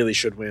that he really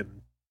should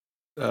win.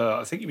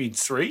 I think you mean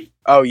 3?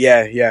 Oh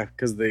yeah,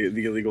 because the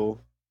illegal,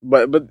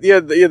 but yeah,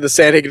 the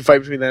Sandhagen fight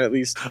between that at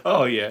least.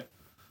 Oh yeah,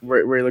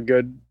 where he looked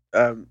good.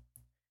 But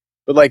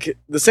like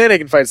the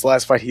Sandhagen fight's the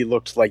last fight, he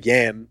looked like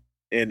Yan,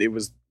 and it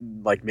was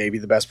like maybe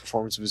the best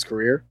performance of his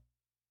career.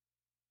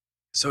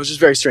 So it's just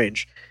very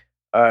strange.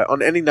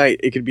 On any night,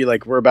 it could be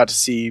like we're about to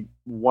see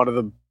one of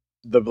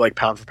the like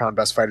pound for pound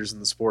best fighters in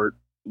the sport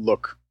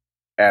look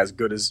as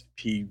good as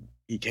he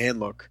can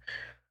look,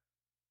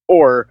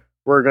 or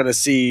we're gonna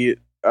see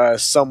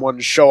someone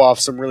show off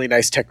some really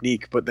nice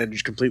technique, but then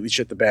just completely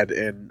shit the bed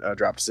and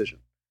drop decision.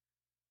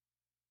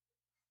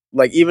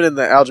 Like even in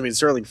the Aljamain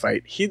Sterling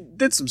fight, he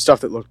did some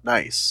stuff that looked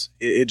nice.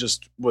 It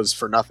just was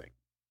for nothing.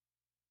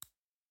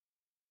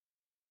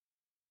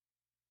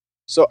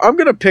 So I'm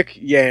gonna pick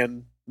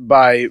Yan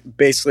by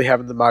basically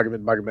having the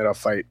Magomedov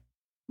fight,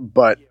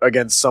 but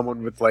against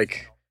someone with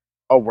like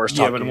a worse.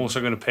 Yeah, but I'm also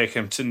going to pick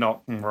him to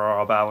knock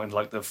Merab out in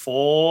like the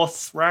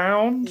 4th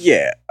round.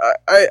 Yeah,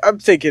 I'm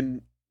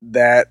thinking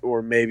that,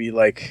 or maybe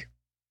like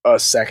a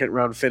 2nd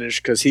round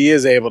finish, because he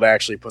is able to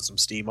actually put some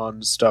steam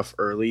on stuff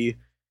early,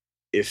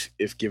 if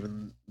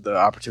given the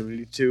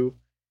opportunity to.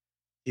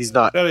 He's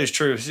not. That is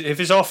true. If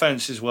his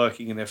offense is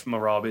working and if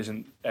Merab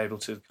isn't able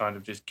to kind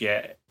of just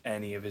get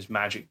any of his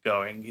magic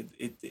going,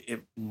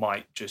 it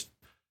might just.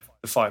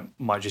 The fight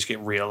might just get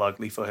real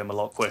ugly for him a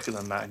lot quicker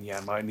than that, and yeah,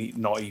 might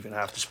not even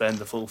have to spend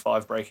the full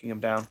 5 breaking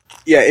him down.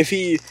 Yeah, if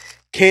he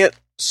can't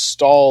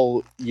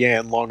stall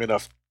Yan long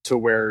enough to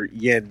where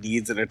Yan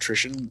needs an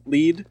attrition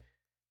lead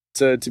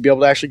to be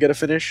able to actually get a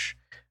finish,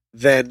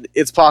 then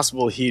it's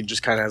possible he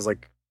just kind of has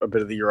like a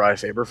bit of the Uriah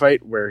Faber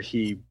fight where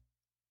he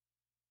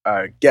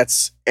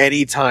gets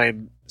any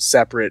time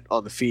separate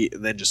on the feet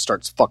and then just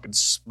starts fucking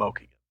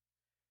smoking it.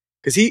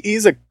 Because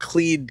he's a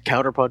clean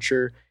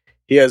counterpuncher.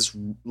 He has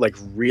like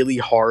really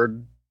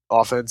hard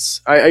offense.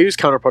 I use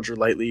counterpuncher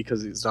lightly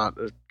because he's not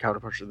a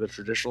counterpuncher in the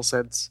traditional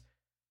sense.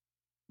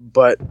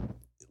 But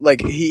like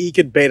he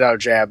could bait out a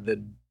jab,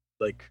 then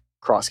like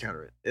cross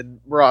counter it. And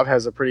Merab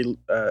has a pretty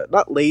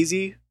not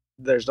lazy.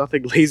 There's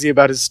nothing lazy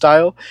about his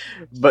style,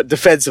 but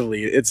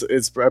defensively, it's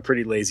a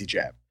pretty lazy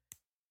jab.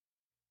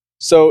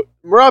 So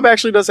Merab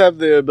actually does have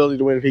the ability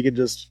to win if he can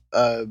just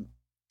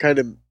kind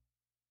of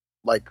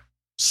like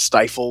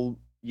stifle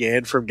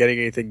Yan from getting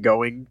anything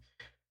going.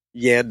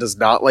 Yan does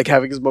not like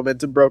having his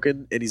momentum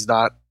broken, and he's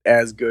not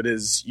as good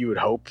as you would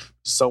hope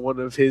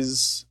someone of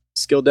his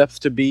skill depth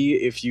to be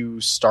if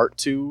you start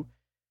to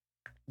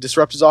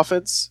disrupt his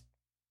offense.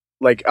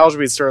 Like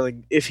Aljamain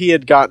Sterling, if he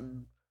had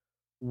gotten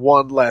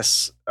one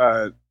less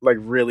like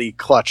really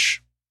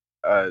clutch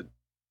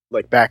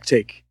like back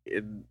take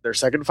in their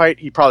second fight,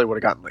 he probably would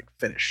have gotten like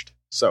finished.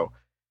 So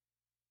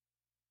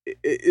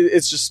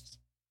it's just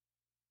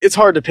it's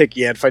hard to pick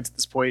Yan fights at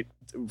this point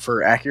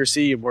for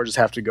accuracy, and more just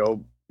have to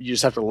go. You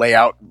just have to lay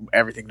out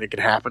everything that can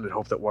happen and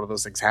hope that one of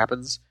those things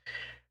happens.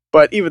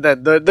 But even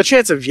then, the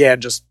chance of Yan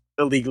just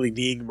illegally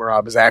kneeing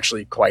Merab is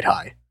actually quite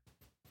high.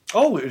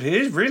 Oh, it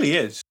is, really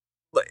is.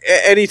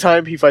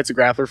 Anytime he fights a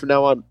grappler from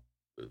now on,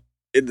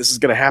 and this is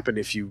going to happen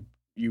if you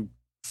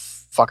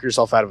fuck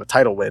yourself out of a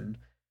title win,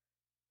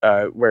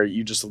 where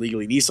you just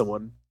illegally knee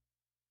someone,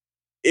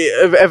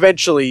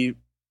 eventually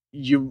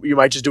you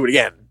might just do it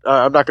again.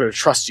 I'm not going to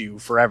trust you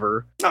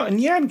forever. No, and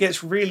Yan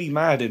gets really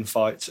mad in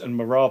fights, and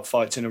Merab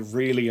fights in a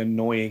really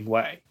annoying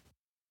way.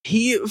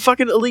 He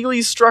fucking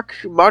illegally struck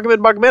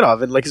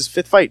Magomedov in like his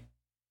 5th fight.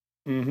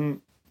 Mm-hmm.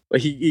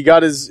 Like he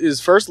got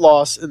his first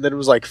loss, and then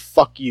was like,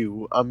 "Fuck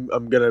you! I'm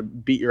gonna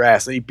beat your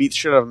ass." And he beat the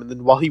shit out of him. And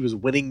then while he was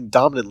winning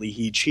dominantly,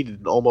 he cheated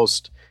and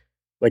almost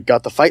like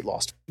got the fight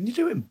lost. Did you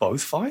do it in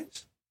both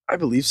fights? I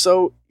believe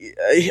so.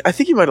 I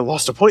think he might have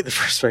lost a point in the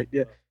first fight.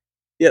 Yeah.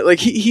 Yeah, like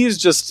he's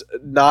just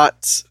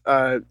not.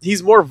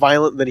 He's more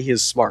violent than he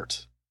is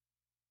smart.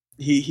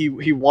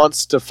 He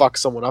wants to fuck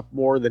someone up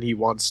more than he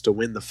wants to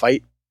win the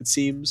fight. It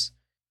seems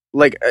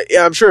like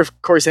yeah, I'm sure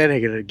if Corey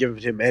Sandhagen had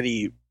given him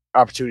any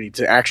opportunity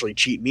to actually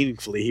cheat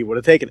meaningfully, he would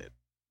have taken it.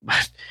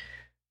 But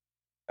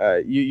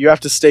you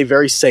have to stay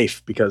very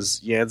safe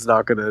because Yan's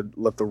not going to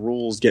let the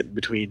rules get in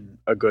between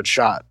a good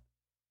shot.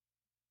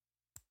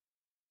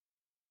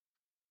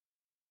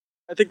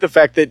 I think the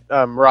fact that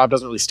Merab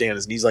doesn't really stay on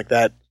his knees like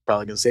that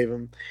probably going to save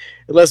him,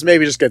 unless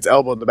maybe just gets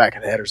elbowed in the back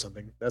of the head or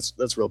something. That's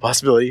a real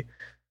possibility.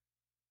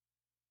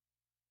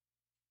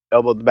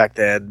 Elbow in the back of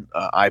the head,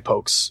 eye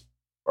pokes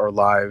are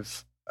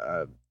live.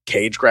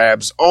 Cage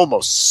grabs,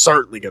 almost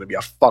certainly going to be a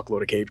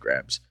fuckload of cage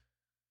grabs.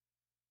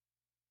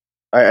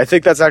 I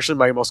think that's actually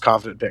my most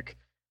confident pick.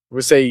 I'm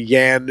going to say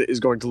Yan is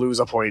going to lose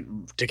a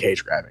point to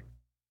cage grabbing.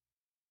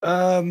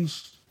 The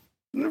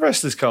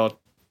rest of this card,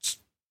 it's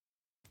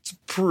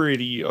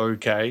pretty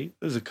okay.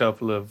 There's a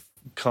couple of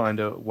kind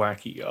of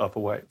wacky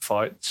upperweight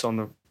fights on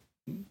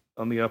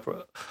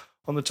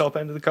the top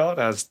end of the card,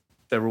 as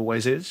there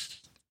always is.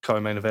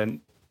 Co-main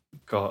event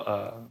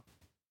got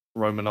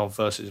Romanov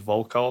versus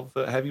Volkov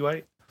at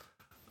heavyweight.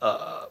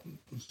 I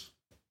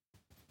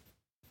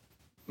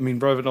mean,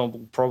 Romanov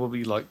will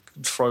probably like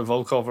throw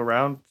Volkov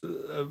around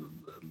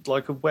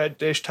like a wet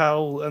dish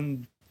towel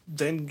and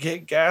then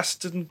get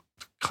gassed and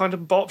kind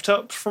of bopped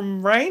up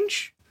from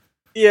range.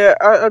 Yeah,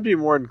 I'd be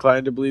more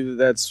inclined to believe that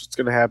that's what's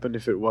going to happen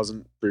if it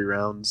wasn't 3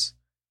 rounds.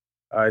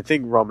 I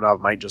think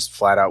Romanov might just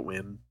flat out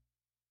win.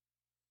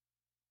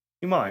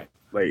 He might.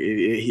 Like,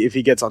 if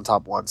he gets on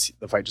top once,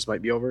 the fight just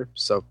might be over.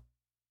 So,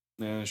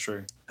 Yeah, that's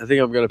true. I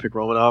think I'm going to pick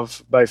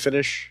Romanov by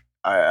finish.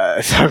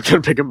 I'm going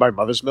to pick him by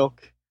mother's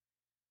milk.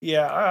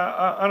 Yeah,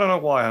 I don't know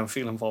why I'm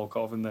feeling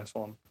Volkov in this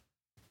one.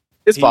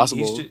 It's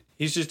possible.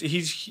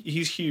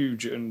 He's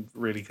huge and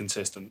really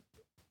consistent.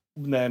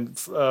 And then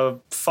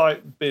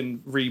fight been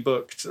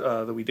rebooked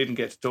that we didn't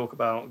get to talk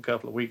about a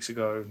couple of weeks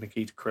ago.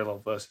 Nikita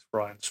Krylov versus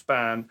Ryan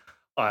Spann.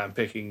 I am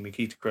picking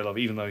Nikita Krylov,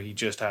 even though he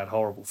just had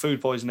horrible food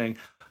poisoning,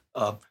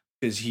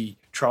 because he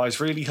tries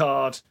really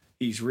hard.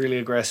 He's really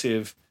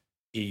aggressive.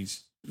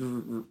 He's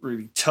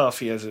really tough.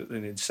 He has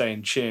an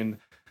insane chin,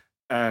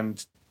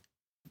 and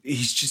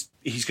he's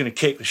going to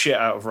kick the shit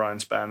out of Ryan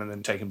Spann and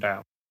then take him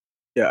down.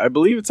 Yeah, I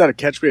believe it's at a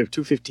catch weight of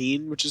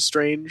 215, which is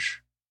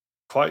strange.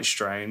 Quite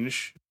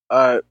strange.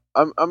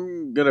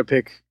 I'm gonna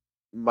pick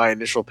my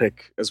initial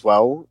pick as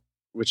well,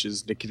 which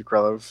is Nikita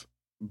Krylov,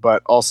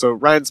 but also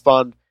Ryan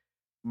Spann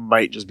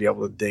might just be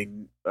able to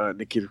ding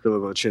Nikita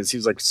Krylov on the chin. It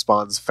seems like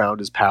Spann's found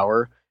his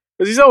power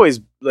because he's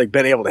always like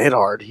been able to hit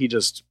hard. He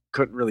just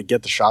couldn't really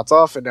get the shots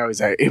off, and now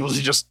he's able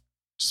to just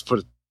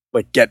put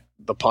get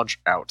the punch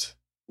out,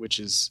 which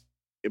is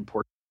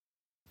important.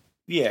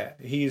 Yeah,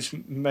 he's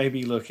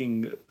maybe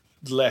looking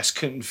less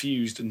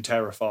confused and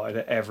terrified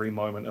at every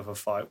moment of a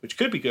fight, which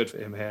could be good for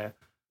him here.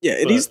 Yeah,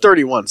 and he's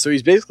 31, so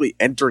he's basically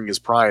entering his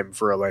prime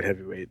for a light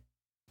heavyweight.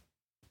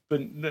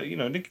 But, you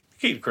know,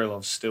 Nikita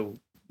Krylov's still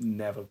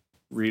never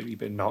really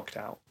been knocked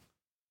out.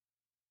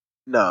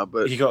 No,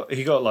 but he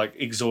got like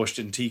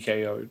exhaustion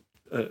TKO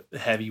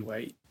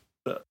heavyweight.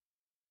 But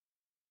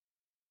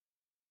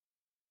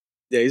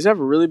yeah, he's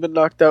never really been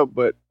knocked out,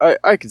 but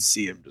I could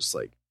see him just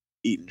like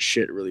eating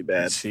shit really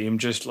bad. I see him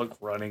just like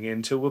running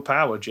into a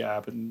power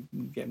jab and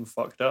getting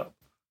fucked up.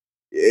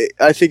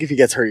 I think if he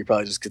gets hurt, he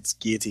probably just gets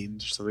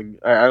guillotined or something.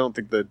 I don't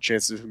think the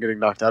chances of him getting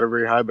knocked out are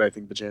very high, but I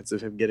think the chance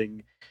of him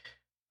getting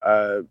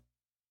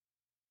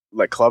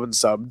like club and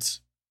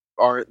subbed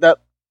aren't that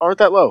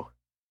low.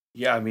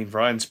 Yeah, I mean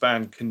Ryan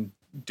Spann can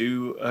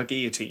do a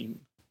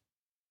guillotine,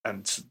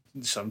 and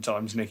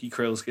sometimes Nicky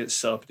Krills gets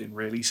subbed in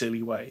really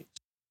silly ways.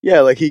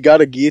 Yeah, like he got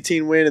a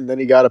guillotine win and then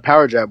he got a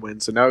power jab win,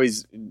 so now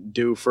he's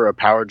due for a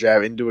power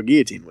jab into a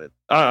guillotine win.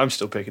 I'm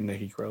still picking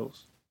Nicky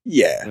Krills.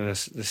 Yeah, and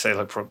they say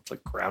like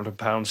ground and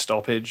pound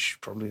stoppage,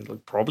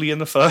 probably in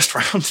the first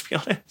round. To be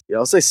honest, yeah,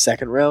 I'll say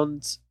second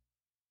round.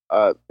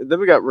 Then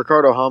we got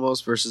Ricardo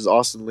Ramos versus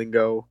Austin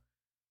Lingo.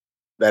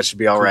 That should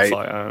be all right.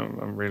 Fight. I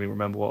don't really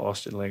remember what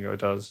Austin Lingo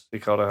does.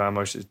 Ricardo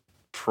Ramos is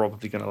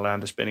probably going to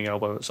land a spinning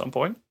elbow at some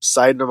point.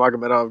 Said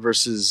Nurmagomedov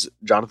versus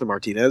Jonathan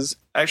Martinez.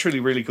 Actually,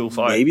 really cool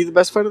fight. Maybe the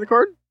best fight on the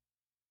card.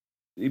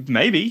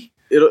 Maybe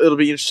it'll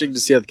be interesting to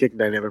see how the kicking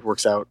dynamic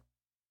works out.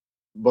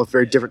 Both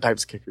very different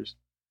types of kickers.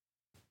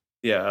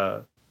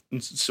 Yeah,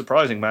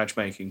 surprising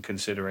matchmaking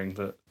considering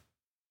that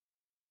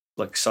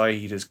like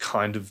Said has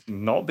kind of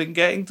not been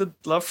getting the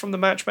love from the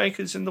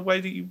matchmakers in the way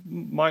that you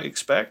might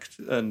expect,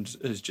 and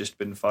has just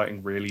been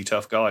fighting really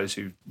tough guys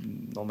who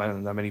not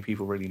that many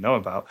people really know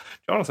about.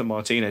 Jonathan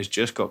Martinez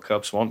just got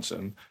Cub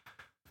Swanson,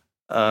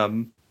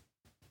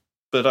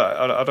 but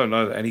I don't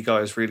know that any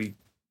guy is really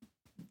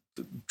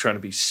trying to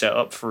be set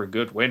up for a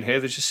good win here.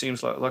 This just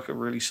seems like a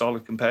really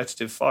solid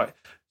competitive fight.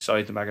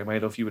 Said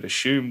Nurmagomedov, you would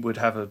assume, would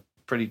have a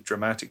pretty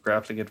dramatic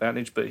grappling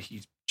advantage, but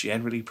he's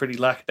generally pretty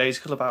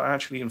lackadaisical about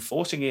actually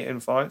enforcing it in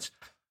fights.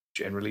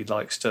 Generally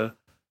likes to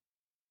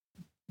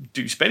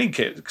do spinning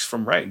kicks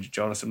from range.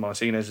 Jonathan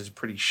Martinez is a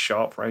pretty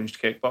sharp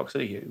ranged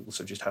kickboxer. He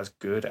also just has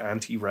good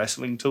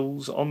anti-wrestling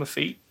tools on the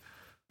feet.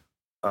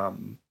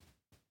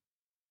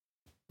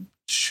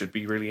 Should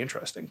be really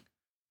interesting.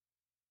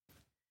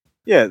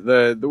 Yeah,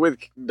 the way the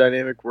kicking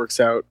dynamic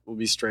works out will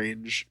be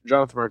strange.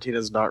 Jonathan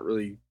Martinez is not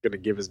really going to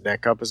give his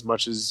neck up as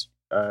much as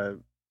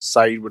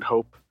Said would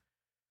hope.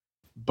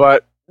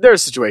 But there are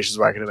situations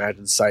where I can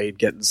imagine Said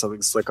getting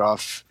something slick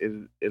off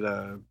in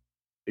a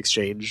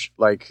exchange.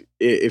 Like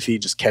if he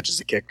just catches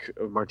a kick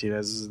of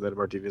Martinez's and then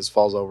Martinez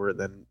falls over and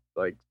then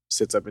like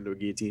sits up into a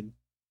guillotine.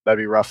 That'd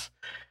be rough.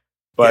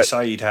 But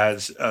yeah, Said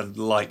has a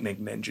lightning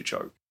ninja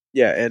choke.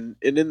 Yeah, and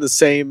in the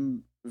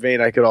same vein,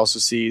 I could also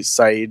see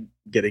Said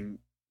getting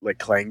like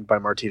clanged by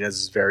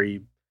Martinez's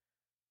very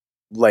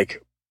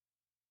like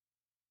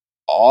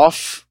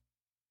off.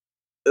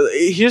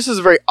 He just has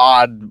a very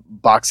odd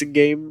boxing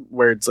game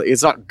where it's like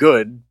it's not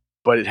good,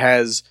 but it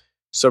has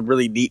some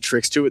really neat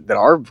tricks to it that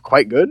are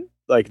quite good.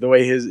 Like the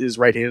way his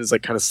right hand is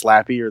like kind of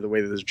slappy, or the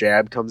way that his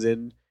jab comes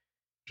in,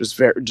 just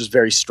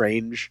very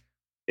strange.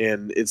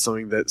 And it's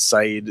something that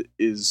Said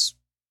is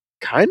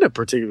kind of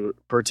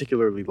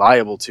particularly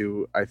liable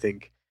to, I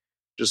think,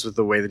 just with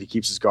the way that he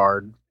keeps his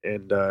guard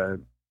and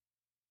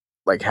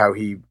like how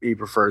he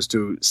prefers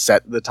to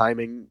set the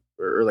timing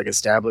or like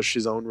establish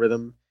his own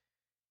rhythm.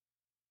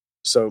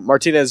 So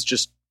Martinez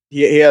just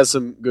he has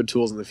some good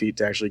tools in the feet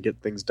to actually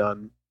get things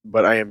done,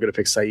 but I am going to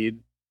pick Said.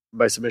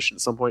 by submission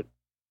at some point.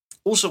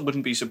 Also,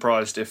 wouldn't be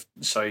surprised if,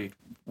 say,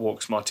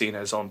 walks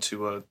Martinez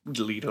onto a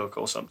lead hook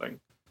or something.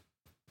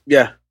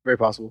 Yeah, very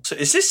possible. So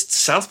is this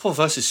southpaw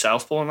versus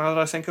southpaw now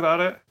that I think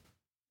about it?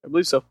 I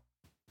believe so.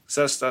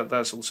 So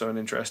that's also an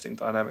interesting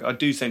dynamic. I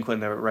do think when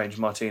they're at range,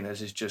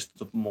 Martinez is just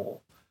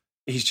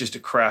he's just a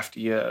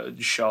craftier,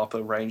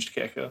 sharper ranged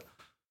kicker.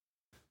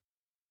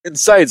 And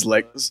Said's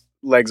legs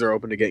are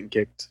open to getting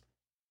kicked.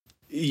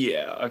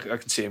 Yeah, I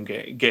can see him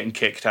getting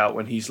kicked out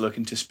when he's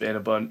looking to spin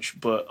a bunch.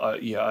 But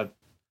I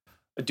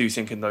do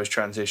think in those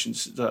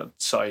transitions that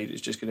Said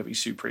is just going to be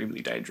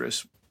supremely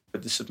dangerous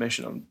with the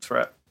submission on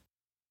threat.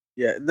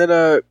 Yeah, and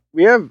then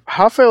we have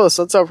Rafael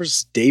Assunção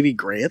versus Davy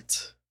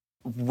Grant.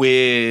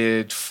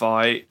 Weird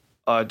fight.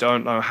 I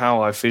don't know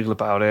how I feel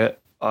about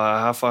it.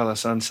 Rafael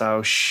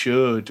Assunção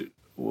should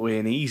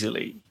win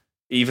easily,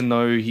 even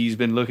though he's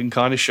been looking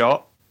kind of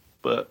shot.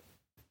 But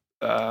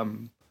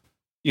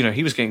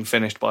he was getting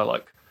finished by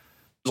like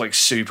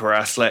super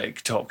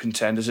athletic top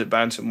contenders at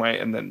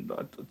bantamweight, and then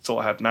I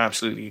thought had an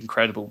absolutely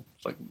incredible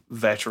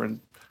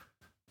veteran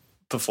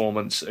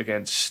performance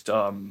against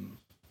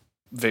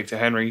Victor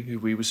Henry, who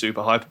we were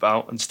super hype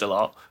about and still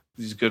are.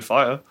 He's a good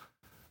fighter.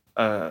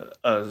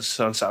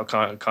 Assunção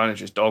kind of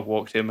just dog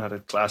walked him, had a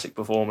classic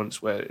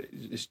performance where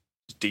his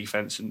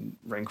defense and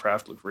ring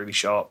craft looked really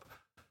sharp,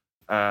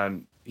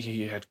 and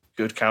he had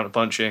good counter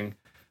punching,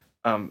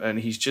 and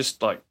he's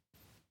just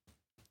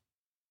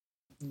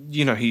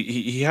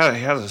he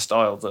has a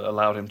style that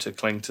allowed him to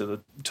cling to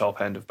the top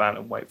end of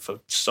bantamweight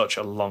for such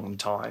a long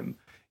time,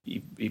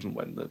 even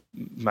when the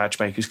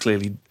matchmakers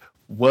clearly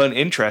weren't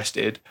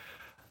interested.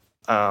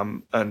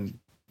 And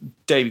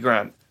Davy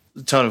Grant,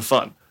 a ton of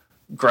fun,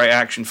 great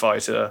action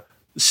fighter,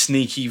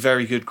 sneaky,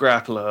 very good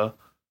grappler.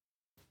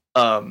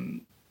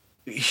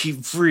 He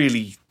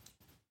really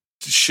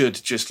should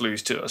just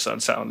lose to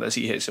Assunção unless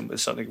he hits him with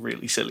something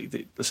really silly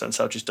that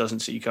Assunção just doesn't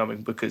see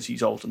coming because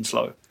he's old and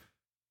slow.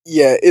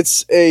 Yeah,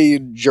 it's a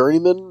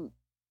journeyman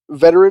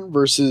veteran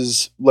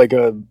versus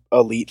a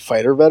elite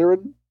fighter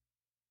veteran.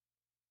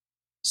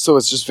 So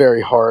it's just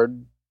very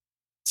hard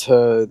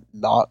to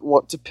not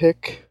want to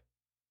pick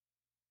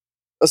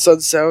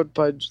Assunção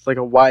by just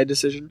a wide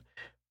decision.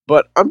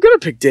 But I'm going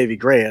to pick Davy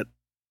Grant.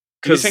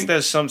 Do you think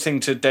there's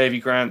something to Davy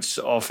Grant's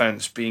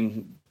offense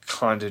being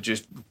kind of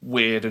just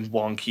weird and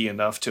wonky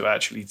enough to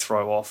actually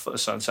throw off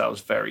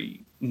Assunção's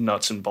very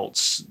nuts and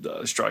bolts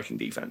striking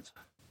defense?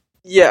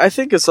 Yeah, I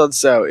think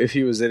Assunção, if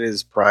he was in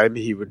his prime,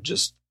 he would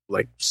just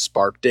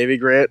spark Davy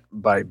Grant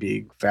by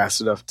being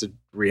fast enough to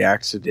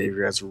react to Davy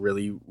Grant's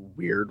really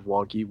weird,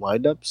 wonky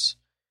windups.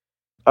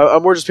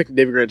 I'm more just picking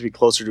Davy Grant to be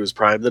closer to his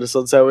prime than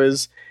Assunção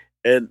is,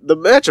 and the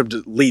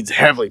matchup leads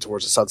heavily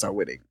towards Assunção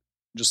winning,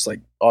 just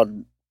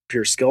on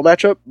pure skill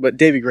matchup. But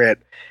Davy Grant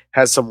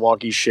has some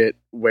wonky shit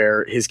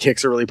where his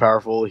kicks are really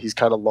powerful. He's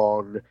kind of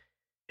long.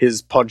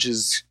 His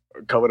punches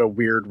come in a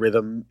weird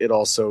rhythm and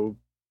also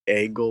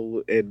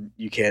angle, and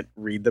you can't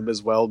read them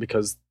as well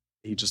because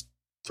he just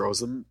throws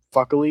them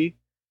fuckily.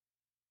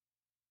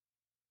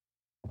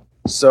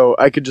 So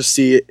I could just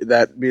see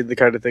that being the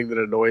kind of thing that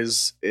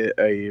annoys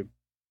a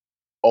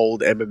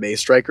old MMA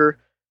striker.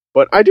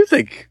 But I do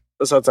think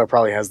Assunção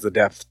probably has the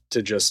depth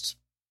to just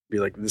be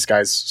this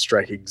guy's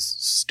striking's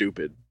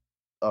stupid.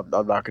 I'm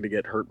not going to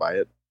get hurt by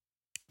it.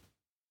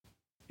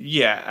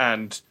 Yeah,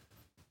 and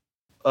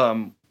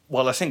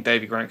while I think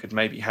Davy Grant could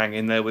maybe hang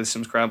in there with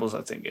some scrambles,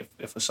 I think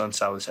if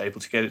Assunção is able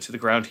to get it to the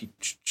ground, he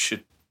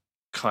should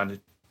kind of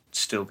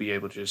still be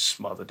able to just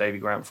smother Davy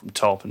Grant from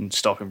top and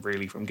stop him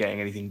really from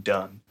getting anything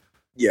done.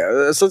 Yeah,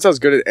 Assunção's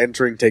good at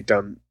entering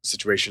takedown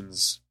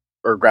situations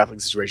or grappling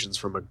situations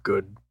from a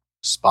good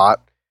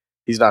spot.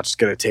 He's not just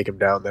going to take him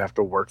down, then have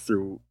to work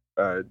through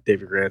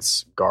Davy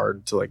Grant's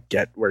guard to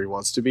get where he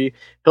wants to be.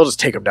 He'll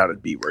just take him down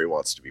and be where he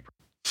wants to be.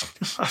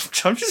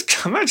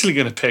 I'm actually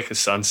going to pick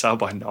Assunção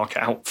by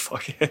knockout.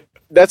 Fuck it.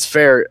 That's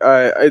fair.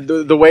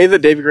 The way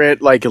that Davy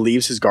Grant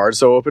leaves his guard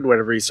so open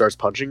whenever he starts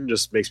punching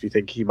just makes me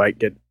think he might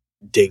get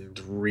dinged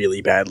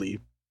really badly,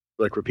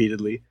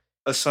 repeatedly.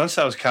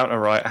 Assunção's counter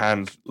right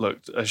hand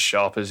looked as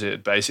sharp as it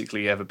had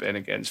basically ever been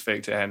against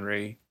Victor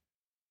Henry,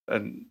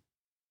 and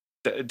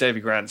Davy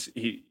Grant's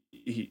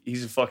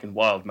he's a fucking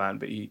wild man,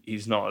 but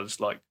he's not as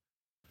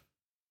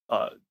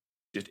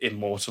just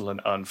immortal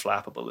and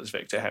unflappable as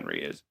Victor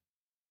Henry is.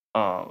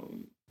 So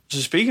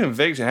speaking of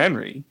Victor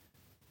Henry,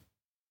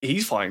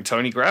 he's fighting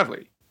Tony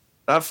Gravely.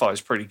 That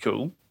fight's pretty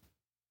cool.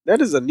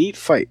 That is a neat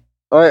fight.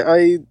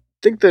 I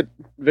think that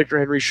Victor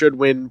Henry should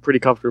win pretty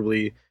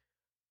comfortably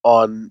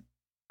on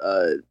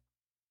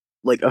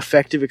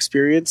effective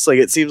experience.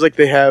 It seems like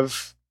they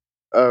have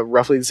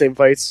roughly the same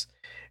fights,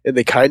 and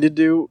they kind of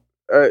do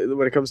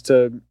when it comes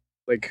to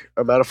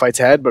amount of fights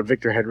had. But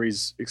Victor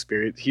Henry's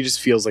experience, he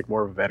just feels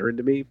more of a veteran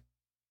to me.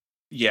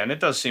 Yeah, and it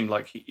does seem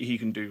like he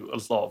can do a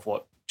lot of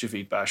what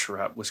Javid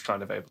Basharat was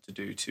kind of able to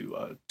do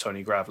to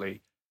Tony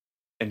Gravely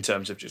in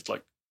terms of just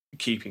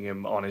keeping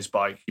him on his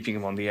bike, keeping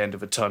him on the end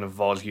of a ton of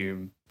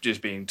volume,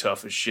 just being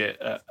tough as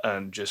shit,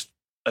 and just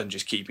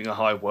keeping a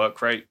high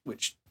work rate,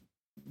 which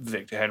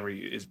Victor Henry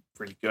is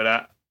really good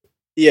at.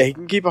 Yeah, he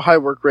can keep a high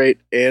work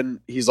rate,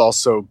 and he's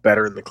also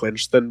better in the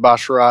clinch than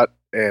Basharat.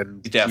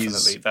 And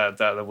Definitely,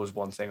 that was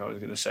one thing I was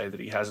going to say that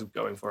he has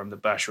going for him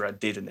that Basharat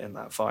didn't in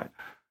that fight.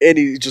 And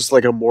he's just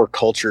like a more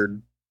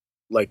cultured,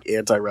 like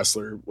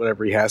anti-wrestler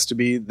whenever he has to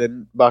be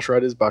than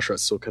Basharat is.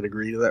 Basharat's still kind of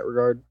green in that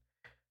regard,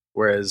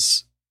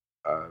 whereas,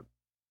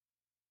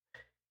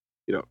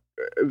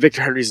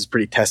 Victor Henry's is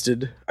pretty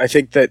tested. I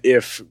think that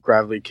if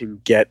Gravely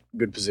can get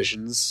good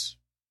positions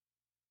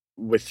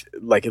with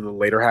like in the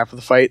later half of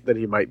the fight, then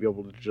he might be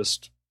able to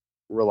just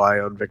rely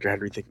on Victor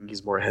Henry thinking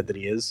he's more ahead than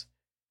he is.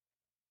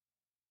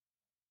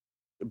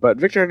 But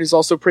Victor Henry's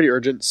also pretty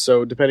urgent,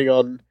 so depending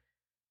on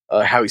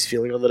how he's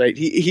feeling on the night,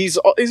 he's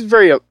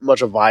very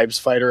much a vibes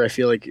fighter. I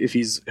feel like if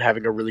he's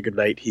having a really good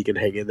night, he can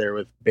hang in there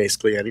with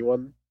basically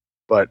anyone.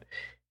 But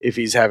if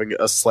he's having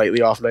a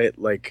slightly off night,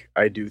 like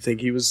I do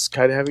think he was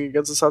kind of having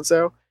against the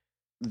Sansao,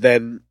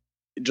 then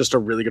just a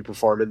really good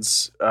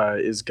performance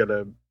is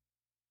gonna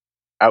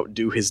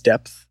outdo his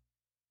depth.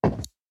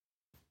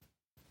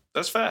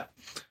 That's fair.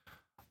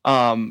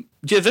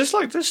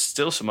 There's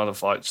still some other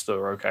fights that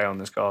are okay on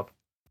this card.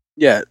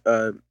 Yeah,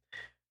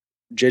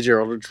 JJ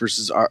Aldridge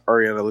versus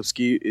Ariana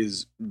Lipsky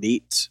is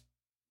neat.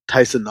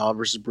 Tyson Nam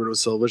versus Bruno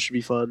Silva should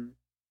be fun.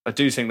 I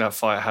do think that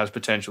fight has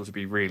potential to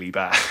be really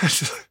bad.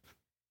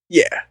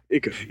 Yeah,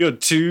 it could. You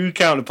got two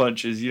counter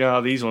punches. You know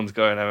how these ones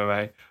go in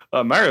MMA.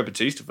 Mario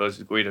Batista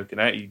versus Guido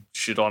Canetti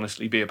should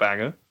honestly be a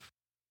banger.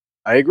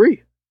 I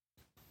agree.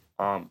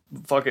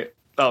 Fuck it.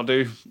 That'll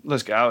do.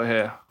 Let's get out of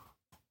here.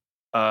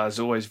 As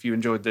always, if you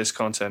enjoyed this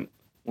content,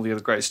 all the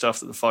other great stuff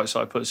that the Fight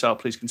Side puts out,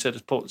 please consider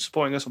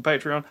supporting us on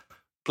Patreon.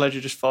 Pledge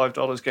just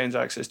 $5 gains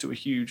access to a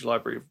huge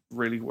library of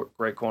really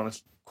great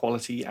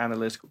quality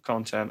analytical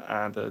content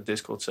and a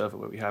Discord server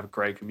where we have a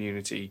great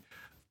community,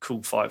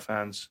 cool fight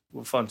fans.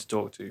 We're fun to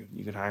talk to.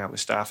 You can hang out with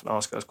staff and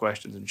ask us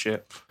questions and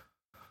shit.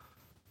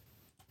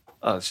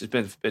 This has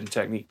been the Forbidden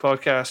Technique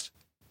podcast.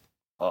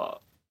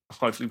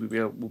 Hopefully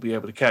we'll be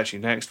able to catch you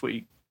next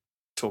week,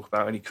 talk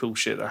about any cool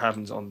shit that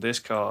happens on this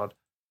card,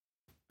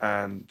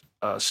 and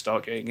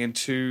start getting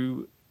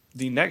into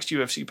the next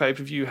UFC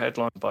pay-per-view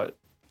headlined by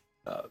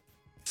the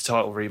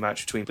title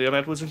rematch between Leon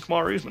Edwards and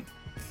Kamaru Usman.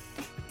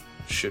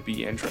 Should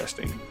be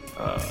interesting.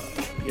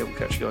 We'll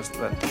catch you guys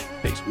then.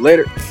 Peace.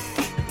 Later.